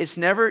that it's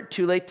never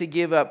too late to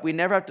give up. We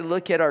never have to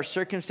look at our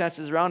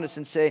circumstances around us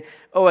and say,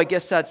 oh, I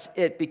guess that's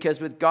it.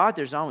 Because with God,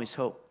 there's always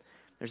hope.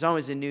 There's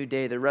always a new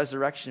day. The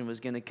resurrection was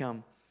going to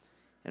come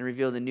and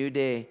reveal the new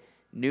day,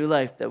 new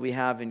life that we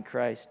have in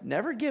Christ.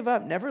 Never give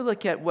up. Never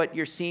look at what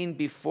you're seeing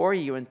before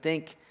you and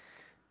think,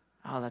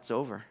 oh, that's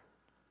over.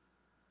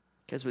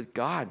 Because with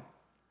God,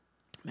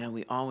 man,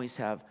 we always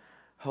have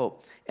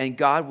hope. And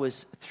God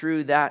was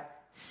through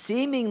that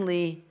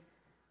seemingly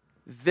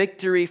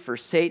victory for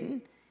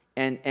Satan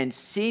and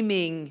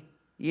seeming,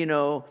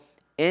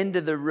 end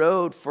of the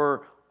road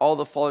for all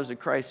the followers of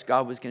Christ,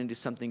 God was going to do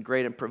something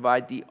great and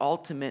provide the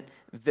ultimate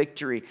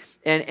victory.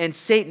 And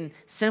Satan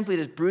simply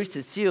just bruised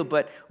his heel,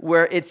 but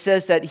where it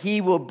says that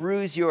he will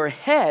bruise your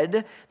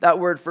head, that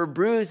word for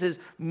bruise is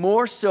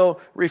more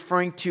so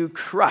referring to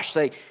crush.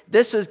 Like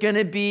this was going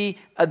to be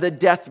the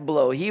death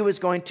blow. He was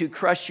going to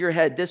crush your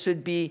head. This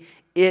would be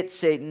it,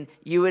 Satan.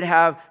 You would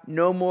have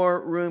no more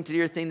room to do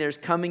your thing. There's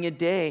coming a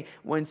day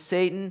when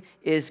Satan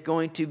is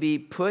going to be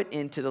put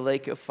into the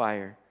lake of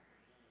fire.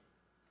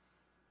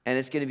 And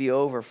it's going to be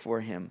over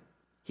for him.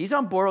 He's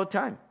on borrowed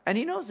time, and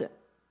he knows it.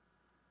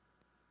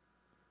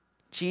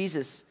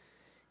 Jesus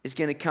is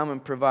going to come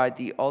and provide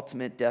the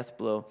ultimate death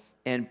blow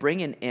and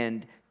bring an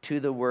end to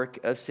the work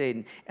of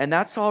Satan. And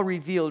that's all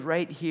revealed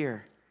right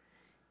here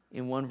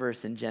in one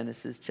verse in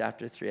Genesis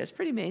chapter 3. That's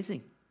pretty amazing.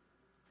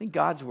 I think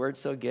God's word's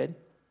so good.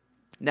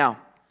 Now,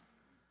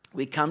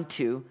 we come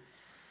to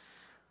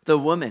the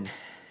woman,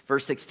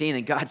 verse 16,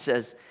 and God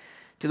says,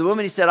 to the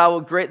woman he said, I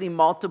will greatly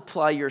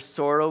multiply your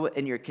sorrow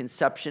and your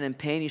conception and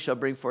pain. You shall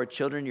bring forth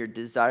children. Your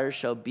desire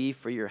shall be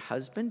for your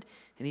husband,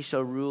 and he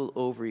shall rule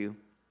over you.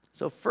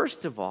 So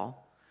first of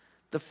all,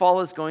 the fall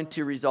is going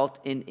to result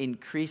in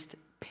increased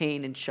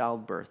pain in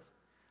childbirth.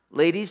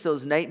 Ladies,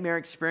 those nightmare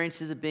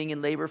experiences of being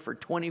in labor for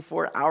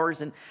 24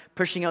 hours and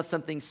pushing out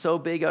something so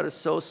big out of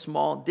so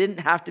small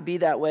didn't have to be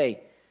that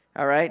way,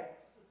 all right?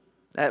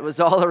 That was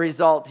all a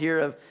result here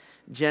of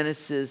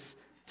Genesis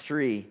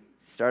 3.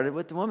 Started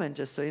with the woman,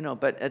 just so you know,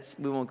 but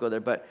we won't go there.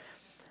 But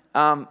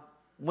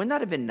wouldn't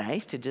that have been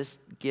nice to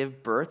just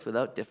give birth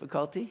without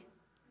difficulty,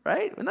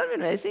 right? Wouldn't that have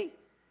been amazing?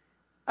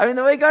 I mean,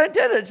 the way God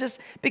intended it, just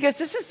because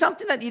this is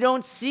something that you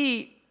don't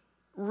see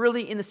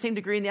really in the same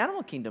degree in the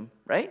animal kingdom,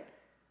 right?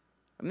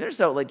 I mean, they're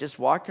just out like just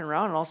walking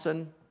around, and all of a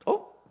sudden,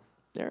 oh,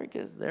 there he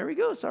goes. There he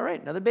goes. All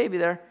right, another baby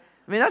there.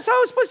 I mean, that's how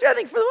it was supposed to be, I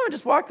think, for the woman.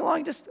 Just walk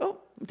along, just, I'm going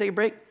to take a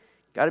break.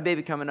 Got a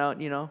baby coming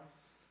out,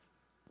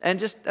 And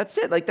just, that's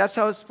it. Like, that's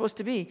how it's supposed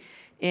to be.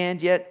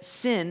 And yet,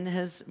 sin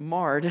has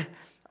marred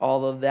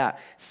all of that.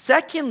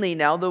 Secondly,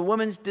 now, the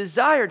woman's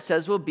desire, it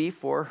says, will be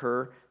for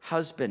her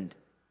husband.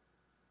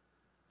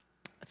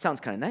 That sounds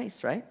kind of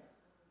nice, right?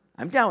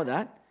 I'm down with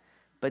that.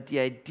 But the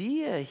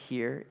idea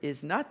here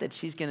is not that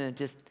she's going to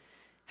just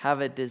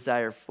have a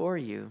desire for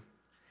you.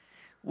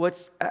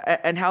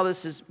 And how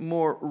this is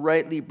more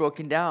rightly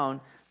broken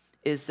down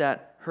is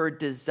that her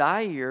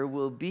desire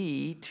will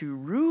be to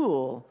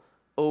rule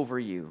over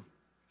you.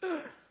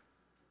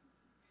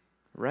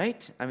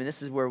 Right? I mean,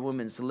 this is where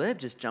women's lib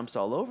just jumps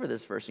all over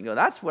this verse and go,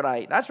 that's where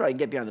I can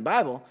get beyond the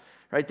Bible,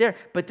 right there.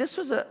 But this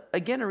was,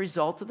 again, a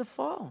result of the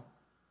fall.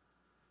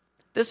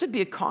 This would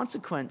be a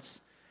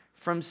consequence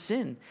from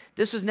sin.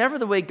 This was never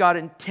the way God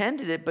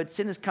intended it, but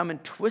sin has come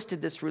and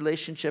twisted this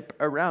relationship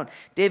around.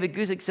 David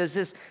Guzik says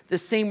this, the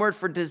same word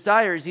for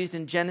desire is used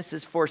in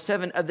Genesis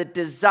 4:7, of the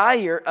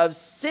desire of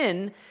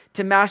sin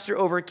to master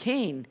over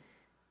Cain.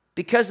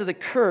 Because of the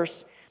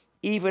curse,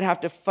 Eve would have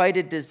to fight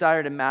a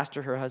desire to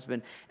master her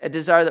husband, a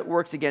desire that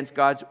works against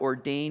God's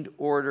ordained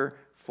order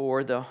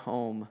for the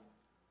home.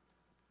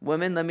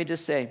 Women, let me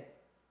just say,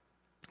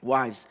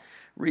 wives,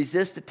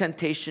 resist the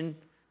temptation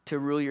to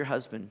rule your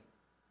husband.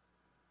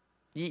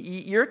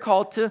 You're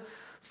called to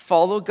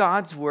follow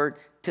God's word,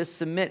 to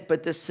submit,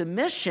 but the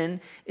submission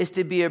is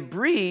to be a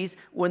breeze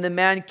when the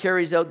man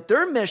carries out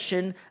their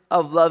mission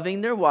of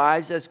loving their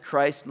wives as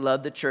Christ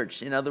loved the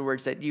church. In other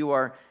words, that you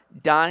are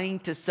dying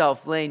to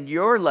self, laying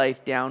your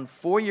life down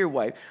for your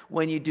wife.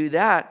 When you do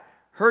that,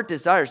 her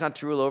desire is not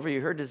to rule over you.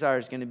 Her desire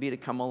is going to be to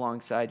come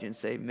alongside you and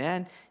say,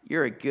 man,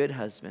 you're a good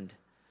husband.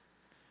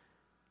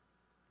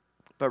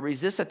 But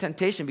resist that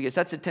temptation, because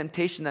that's a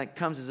temptation that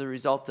comes as a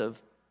result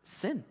of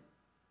sin.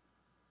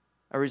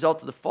 A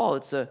result of the fall.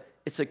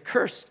 It's a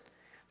curse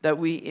that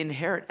we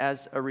inherit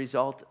as a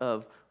result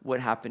of what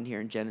happened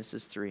here in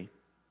Genesis 3.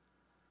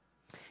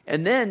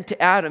 And then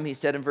to Adam, he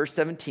said in verse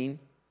 17,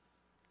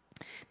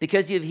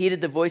 because you have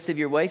heeded the voice of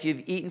your wife, you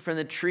have eaten from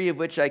the tree of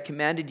which I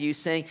commanded you,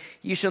 saying,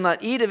 you shall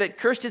not eat of it.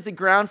 Cursed is the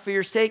ground for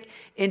your sake.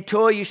 In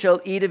toil you shall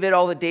eat of it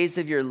all the days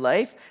of your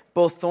life.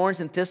 Both thorns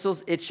and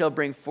thistles it shall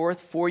bring forth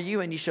for you,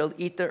 and you shall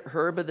eat the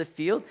herb of the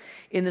field.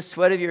 In the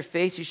sweat of your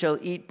face you shall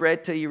eat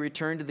bread till you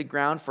return to the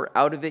ground, for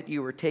out of it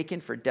you were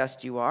taken, for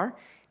dust you are,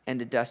 and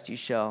to dust you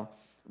shall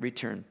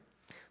return.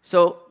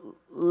 So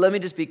let me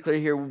just be clear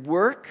here.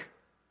 Work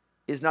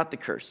is not the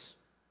curse.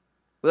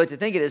 We like to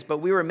think it is, but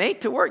we were made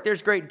to work.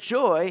 There's great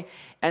joy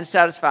and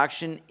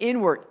satisfaction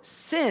in work.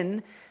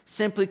 Sin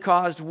simply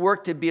caused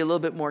work to be a little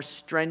bit more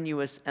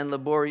strenuous and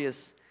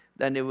laborious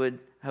than it would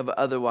have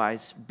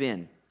otherwise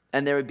been.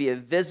 And there would be a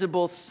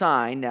visible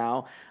sign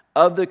now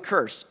of the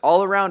curse.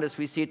 All around us,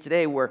 we see it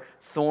today where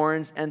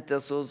thorns and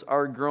thistles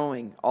are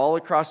growing. All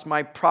across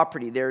my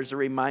property, there's a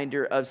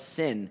reminder of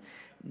sin.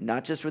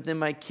 Not just within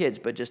my kids,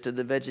 but just of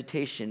the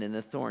vegetation and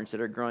the thorns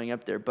that are growing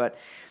up there. But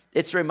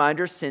it's a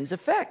reminder of sin's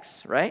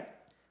effects, right?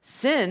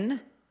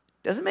 Sin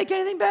doesn't make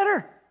anything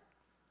better,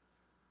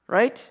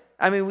 right?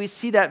 I mean, we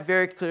see that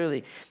very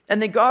clearly. And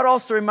then God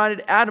also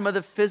reminded Adam of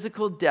the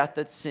physical death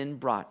that sin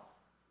brought.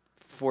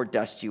 For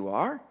dust you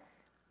are,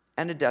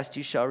 and to dust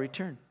you shall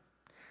return.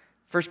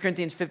 1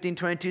 Corinthians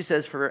 15:22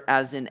 says, "For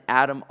as in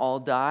Adam all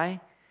die,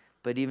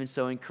 but even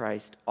so in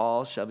Christ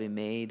all shall be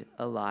made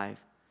alive."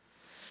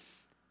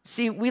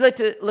 See, we like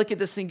to look at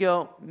this and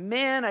go,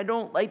 man, I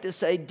don't like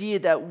this idea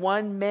that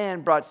one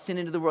man brought sin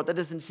into the world. That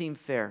doesn't seem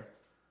fair.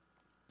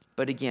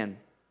 But again,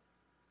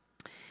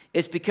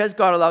 it's because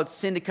God allowed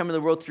sin to come into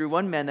the world through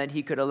one man that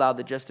he could allow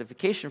the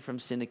justification from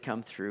sin to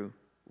come through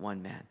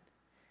one man,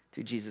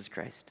 through Jesus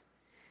Christ.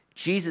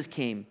 Jesus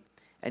came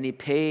and he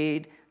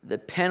paid the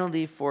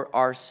penalty for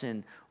our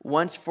sin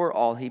once for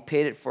all. He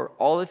paid it for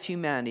all of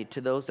humanity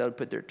to those that would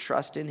put their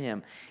trust in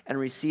him and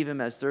receive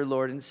him as their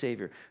Lord and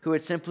Savior, who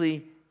would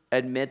simply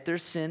admit their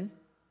sin,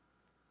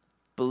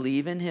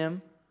 believe in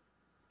him,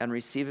 and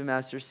receive him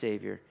as their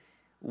Savior.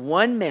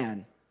 One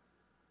man,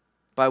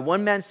 by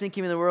one man sin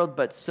came in the world,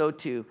 but so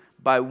too,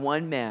 by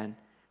one man,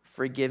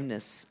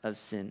 forgiveness of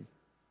sin.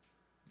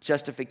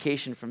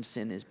 Justification from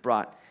sin is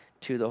brought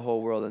to the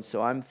whole world. And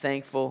so I'm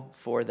thankful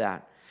for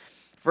that.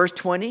 Verse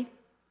 20,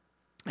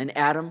 and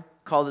Adam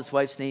called his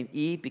wife's name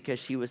Eve because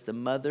she was the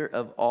mother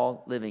of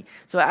all living.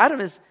 So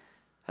Adam is,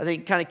 I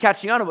think, kind of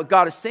catching on to what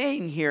God is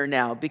saying here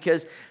now,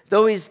 because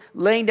though he's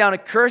laying down a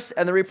curse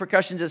and the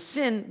repercussions of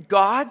sin,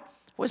 God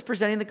was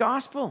presenting the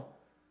gospel.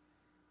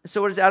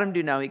 So what does Adam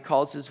do now? He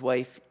calls his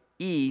wife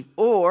Eve,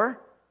 or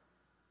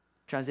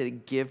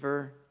translated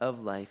giver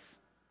of life.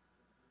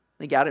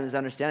 I think Adam is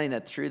understanding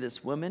that through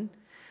this woman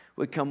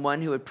would come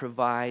one who would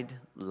provide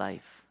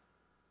life.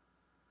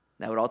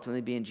 That would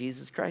ultimately be in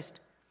Jesus Christ.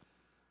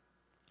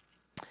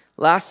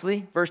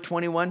 Lastly, verse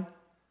 21,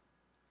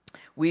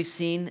 we've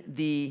seen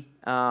the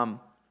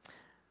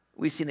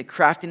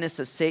craftiness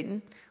of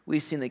Satan.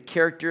 We've seen the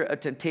character of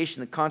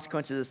temptation, the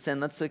consequences of sin.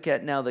 Let's look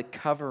at now the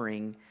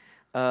covering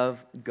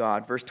of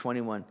God. Verse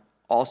 21,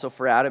 also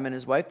for Adam and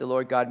his wife, the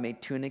Lord God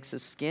made tunics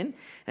of skin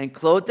and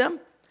clothed them.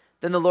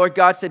 Then the Lord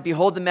God said,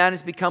 "Behold, the man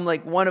has become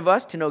like one of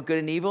us to know good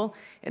and evil.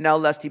 And now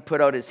lest he put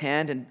out his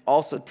hand and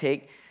also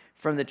take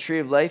from the tree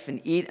of life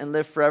and eat and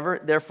live forever.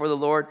 Therefore the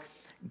Lord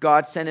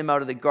God sent him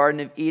out of the Garden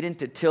of Eden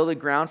to till the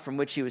ground from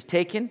which he was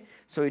taken.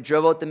 So he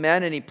drove out the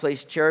man, and he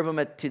placed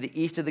cherubim to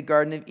the east of the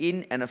Garden of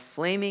Eden, and a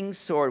flaming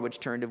sword which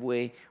turned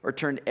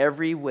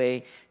every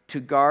way to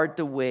guard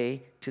the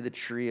way to the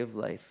tree of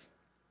life."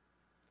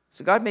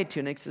 So God made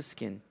tunics of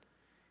skin.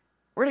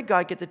 Where did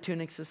God get the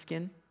tunics of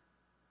skin?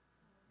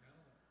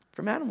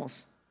 From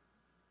animals.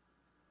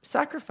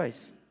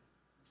 Sacrifice.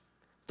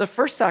 The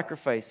first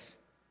sacrifice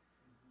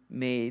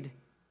made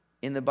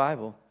in the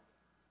Bible.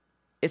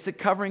 It's a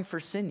covering for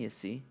sin, you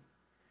see.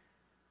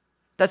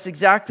 That's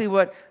exactly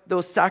what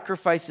those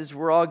sacrifices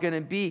were all going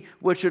to be,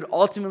 which would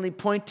ultimately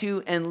point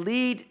to and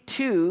lead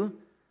to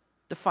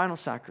the final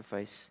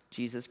sacrifice,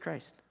 Jesus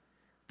Christ,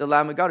 the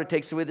Lamb of God who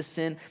takes away the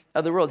sin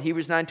of the world.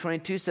 Hebrews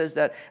 9:22 says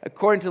that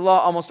according to the law,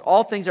 almost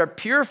all things are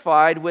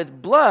purified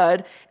with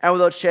blood, and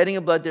without shedding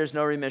of blood, there's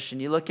no remission.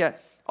 You look at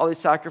all these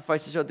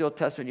sacrifices throughout the Old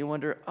Testament, you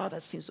wonder, oh,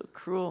 that seems so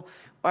cruel.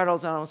 Why do all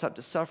those animals have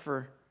to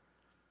suffer?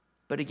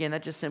 But again,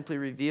 that just simply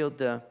revealed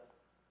the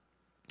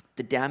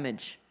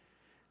damage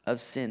of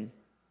sin,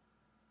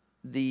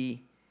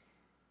 the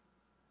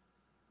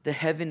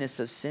heaviness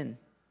of sin.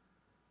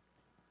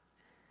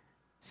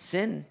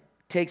 Sin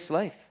takes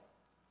life,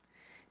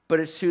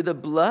 but it's through the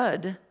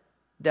blood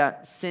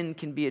that sin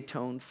can be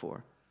atoned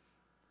for.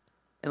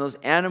 And those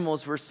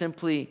animals were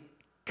simply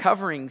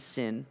covering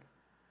sin,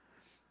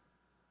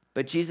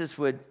 but Jesus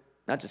would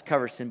not just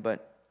cover sin,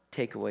 but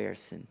take away our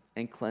sin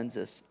and cleanse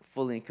us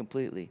fully and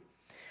completely.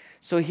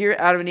 So here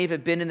Adam and Eve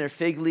have been in their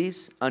fig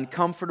leaves,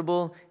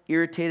 uncomfortable,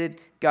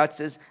 irritated. God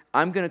says,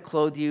 I'm going to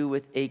clothe you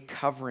with a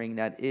covering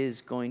that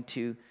is going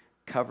to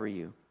cover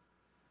you.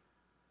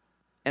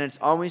 And it's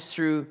always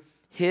through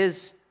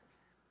his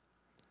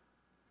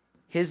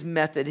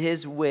method,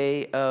 his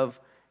way of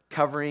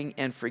covering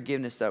and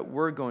forgiveness that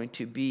we're going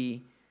to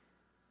be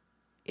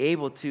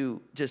able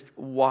to just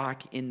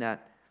walk in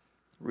that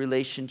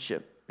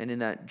relationship and in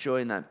that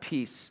joy and that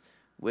peace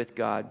with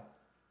God.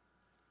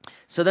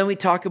 So then we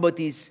talk about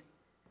these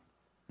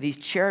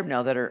cherub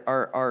now that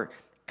are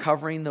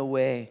covering the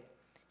way.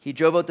 He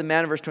drove out the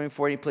man in verse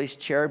 24, and he placed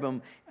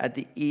cherubim at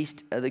the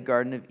east of the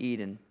Garden of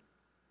Eden.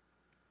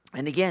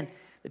 And again,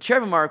 the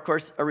cherubim are, of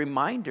course, a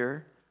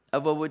reminder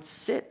of what would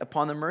sit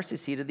upon the mercy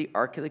seat of the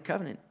Ark of the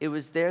Covenant. It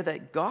was there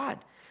that God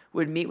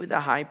would meet with the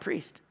high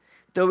priest.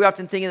 Though we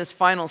often think of this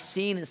final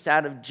scene as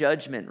that of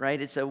judgment,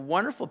 right? It's a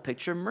wonderful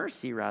picture of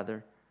mercy,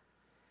 rather.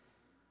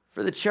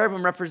 For the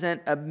cherubim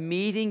represent a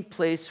meeting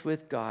place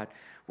with God,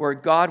 where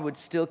God would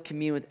still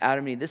commune with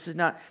Adam and Eve. This is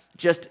not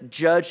just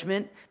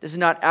judgment. This is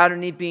not Adam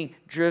and Eve being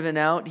driven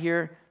out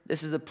here.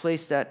 This is the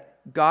place that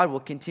God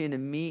will continue to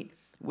meet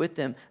with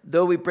them.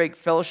 Though we break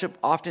fellowship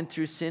often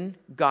through sin,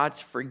 God's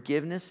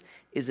forgiveness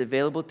is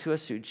available to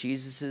us through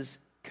Jesus'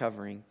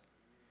 covering.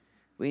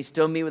 We can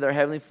still meet with our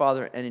Heavenly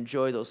Father and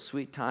enjoy those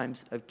sweet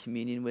times of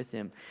communion with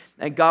Him.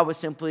 And God was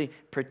simply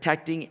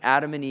protecting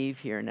Adam and Eve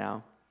here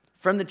now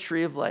from the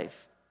tree of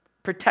life,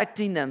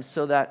 protecting them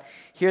so that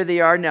here they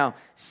are now.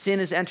 Sin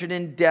has entered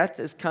in, death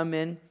has come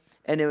in,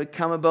 and it would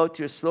come about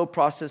through a slow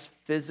process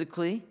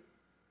physically.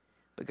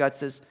 But God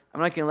says,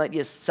 I'm not going to let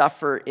you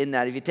suffer in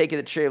that. If you take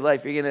the tree of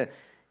life, you're going to,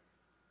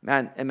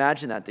 man,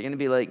 imagine that. They're going to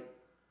be like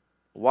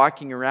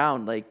walking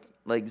around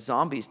like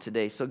zombies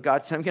today. So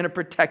God said, I'm going to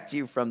protect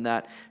you from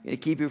that. I'm going to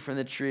keep you from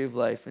the tree of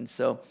life. And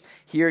so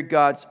here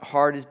God's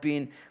heart is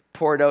being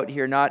poured out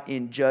here, not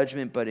in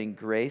judgment, but in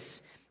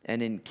grace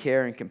and in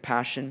care and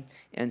compassion.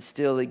 And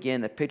still, again,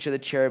 the picture of the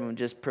cherubim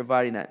just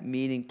providing that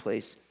meeting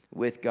place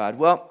with God.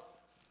 Well,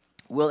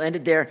 we'll end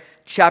it there.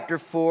 Chapter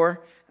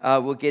 4,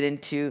 we'll get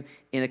into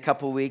in a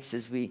couple weeks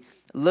as we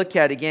look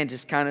at, again,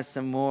 just kind of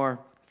some more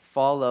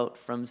fallout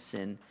from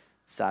sin,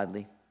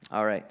 sadly.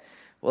 All right.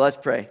 Well, let's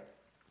pray.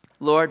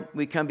 Lord,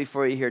 we come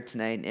before you here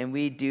tonight, and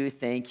we do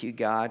thank you,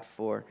 God,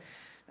 for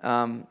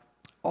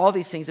all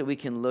these things that we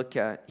can look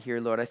at here,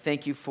 Lord. I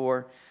thank you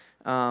for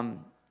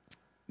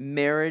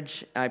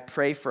marriage. I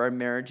pray for our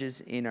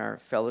marriages in our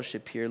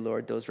fellowship here,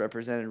 Lord, those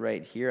represented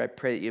right here. I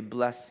pray that you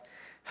bless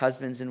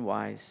husbands and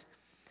wives.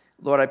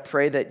 Lord, I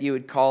pray that you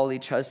would call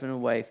each husband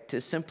and wife to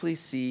simply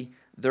see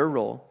their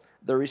role,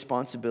 their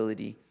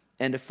responsibility,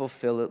 and to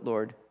fulfill it,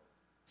 Lord,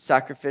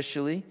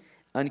 sacrificially,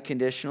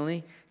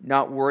 unconditionally,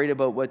 not worried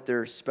about what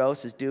their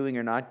spouse is doing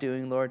or not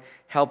doing, Lord.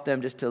 Help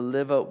them just to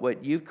live out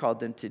what you've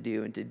called them to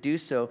do and to do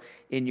so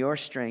in your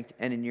strength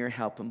and in your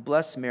help. And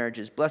bless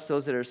marriages. Bless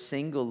those that are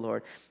single,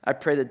 Lord. I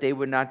pray that they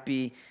would not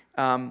be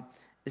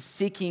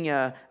seeking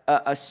a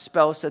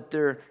spouse at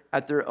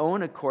their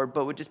own accord,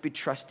 but would just be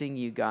trusting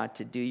you, God,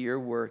 to do your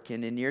work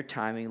and in your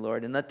timing,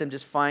 Lord. And let them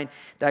just find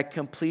that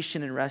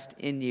completion and rest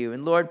in you.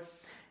 And Lord,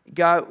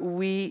 God,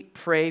 we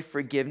pray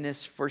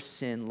forgiveness for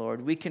sin,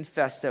 Lord. We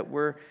confess that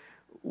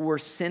we're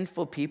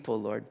sinful people,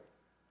 Lord.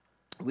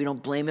 We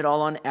don't blame it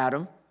all on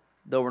Adam,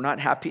 though we're not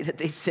happy that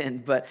they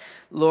sinned. But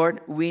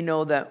Lord, we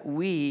know that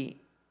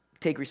we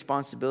take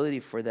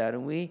responsibility for that.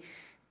 And we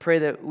pray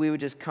that we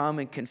would just come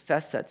and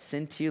confess that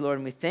sin to you, Lord.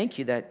 And we thank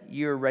you that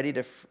you're ready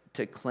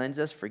to cleanse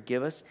us,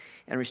 forgive us,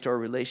 and restore a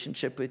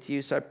relationship with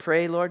you. So I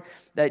pray, Lord,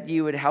 that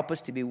you would help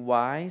us to be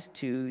wise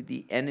to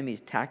the enemy's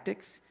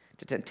tactics,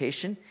 to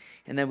temptation,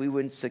 and that we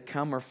wouldn't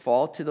succumb or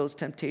fall to those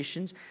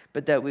temptations,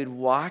 but that we'd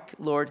walk,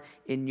 Lord,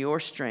 in your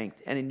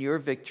strength and in your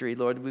victory,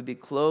 Lord. We'd be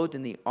clothed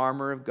in the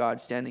armor of God,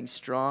 standing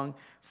strong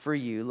for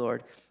you,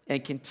 Lord,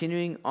 and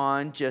continuing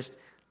on just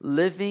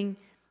living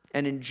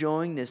and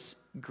enjoying this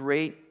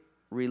great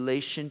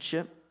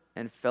relationship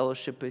and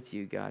fellowship with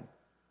you, God.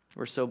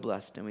 We're so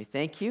blessed, and we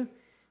thank you.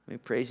 We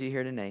praise you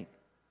here tonight.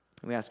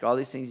 We ask all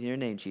these things in your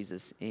name,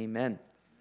 Jesus. Amen.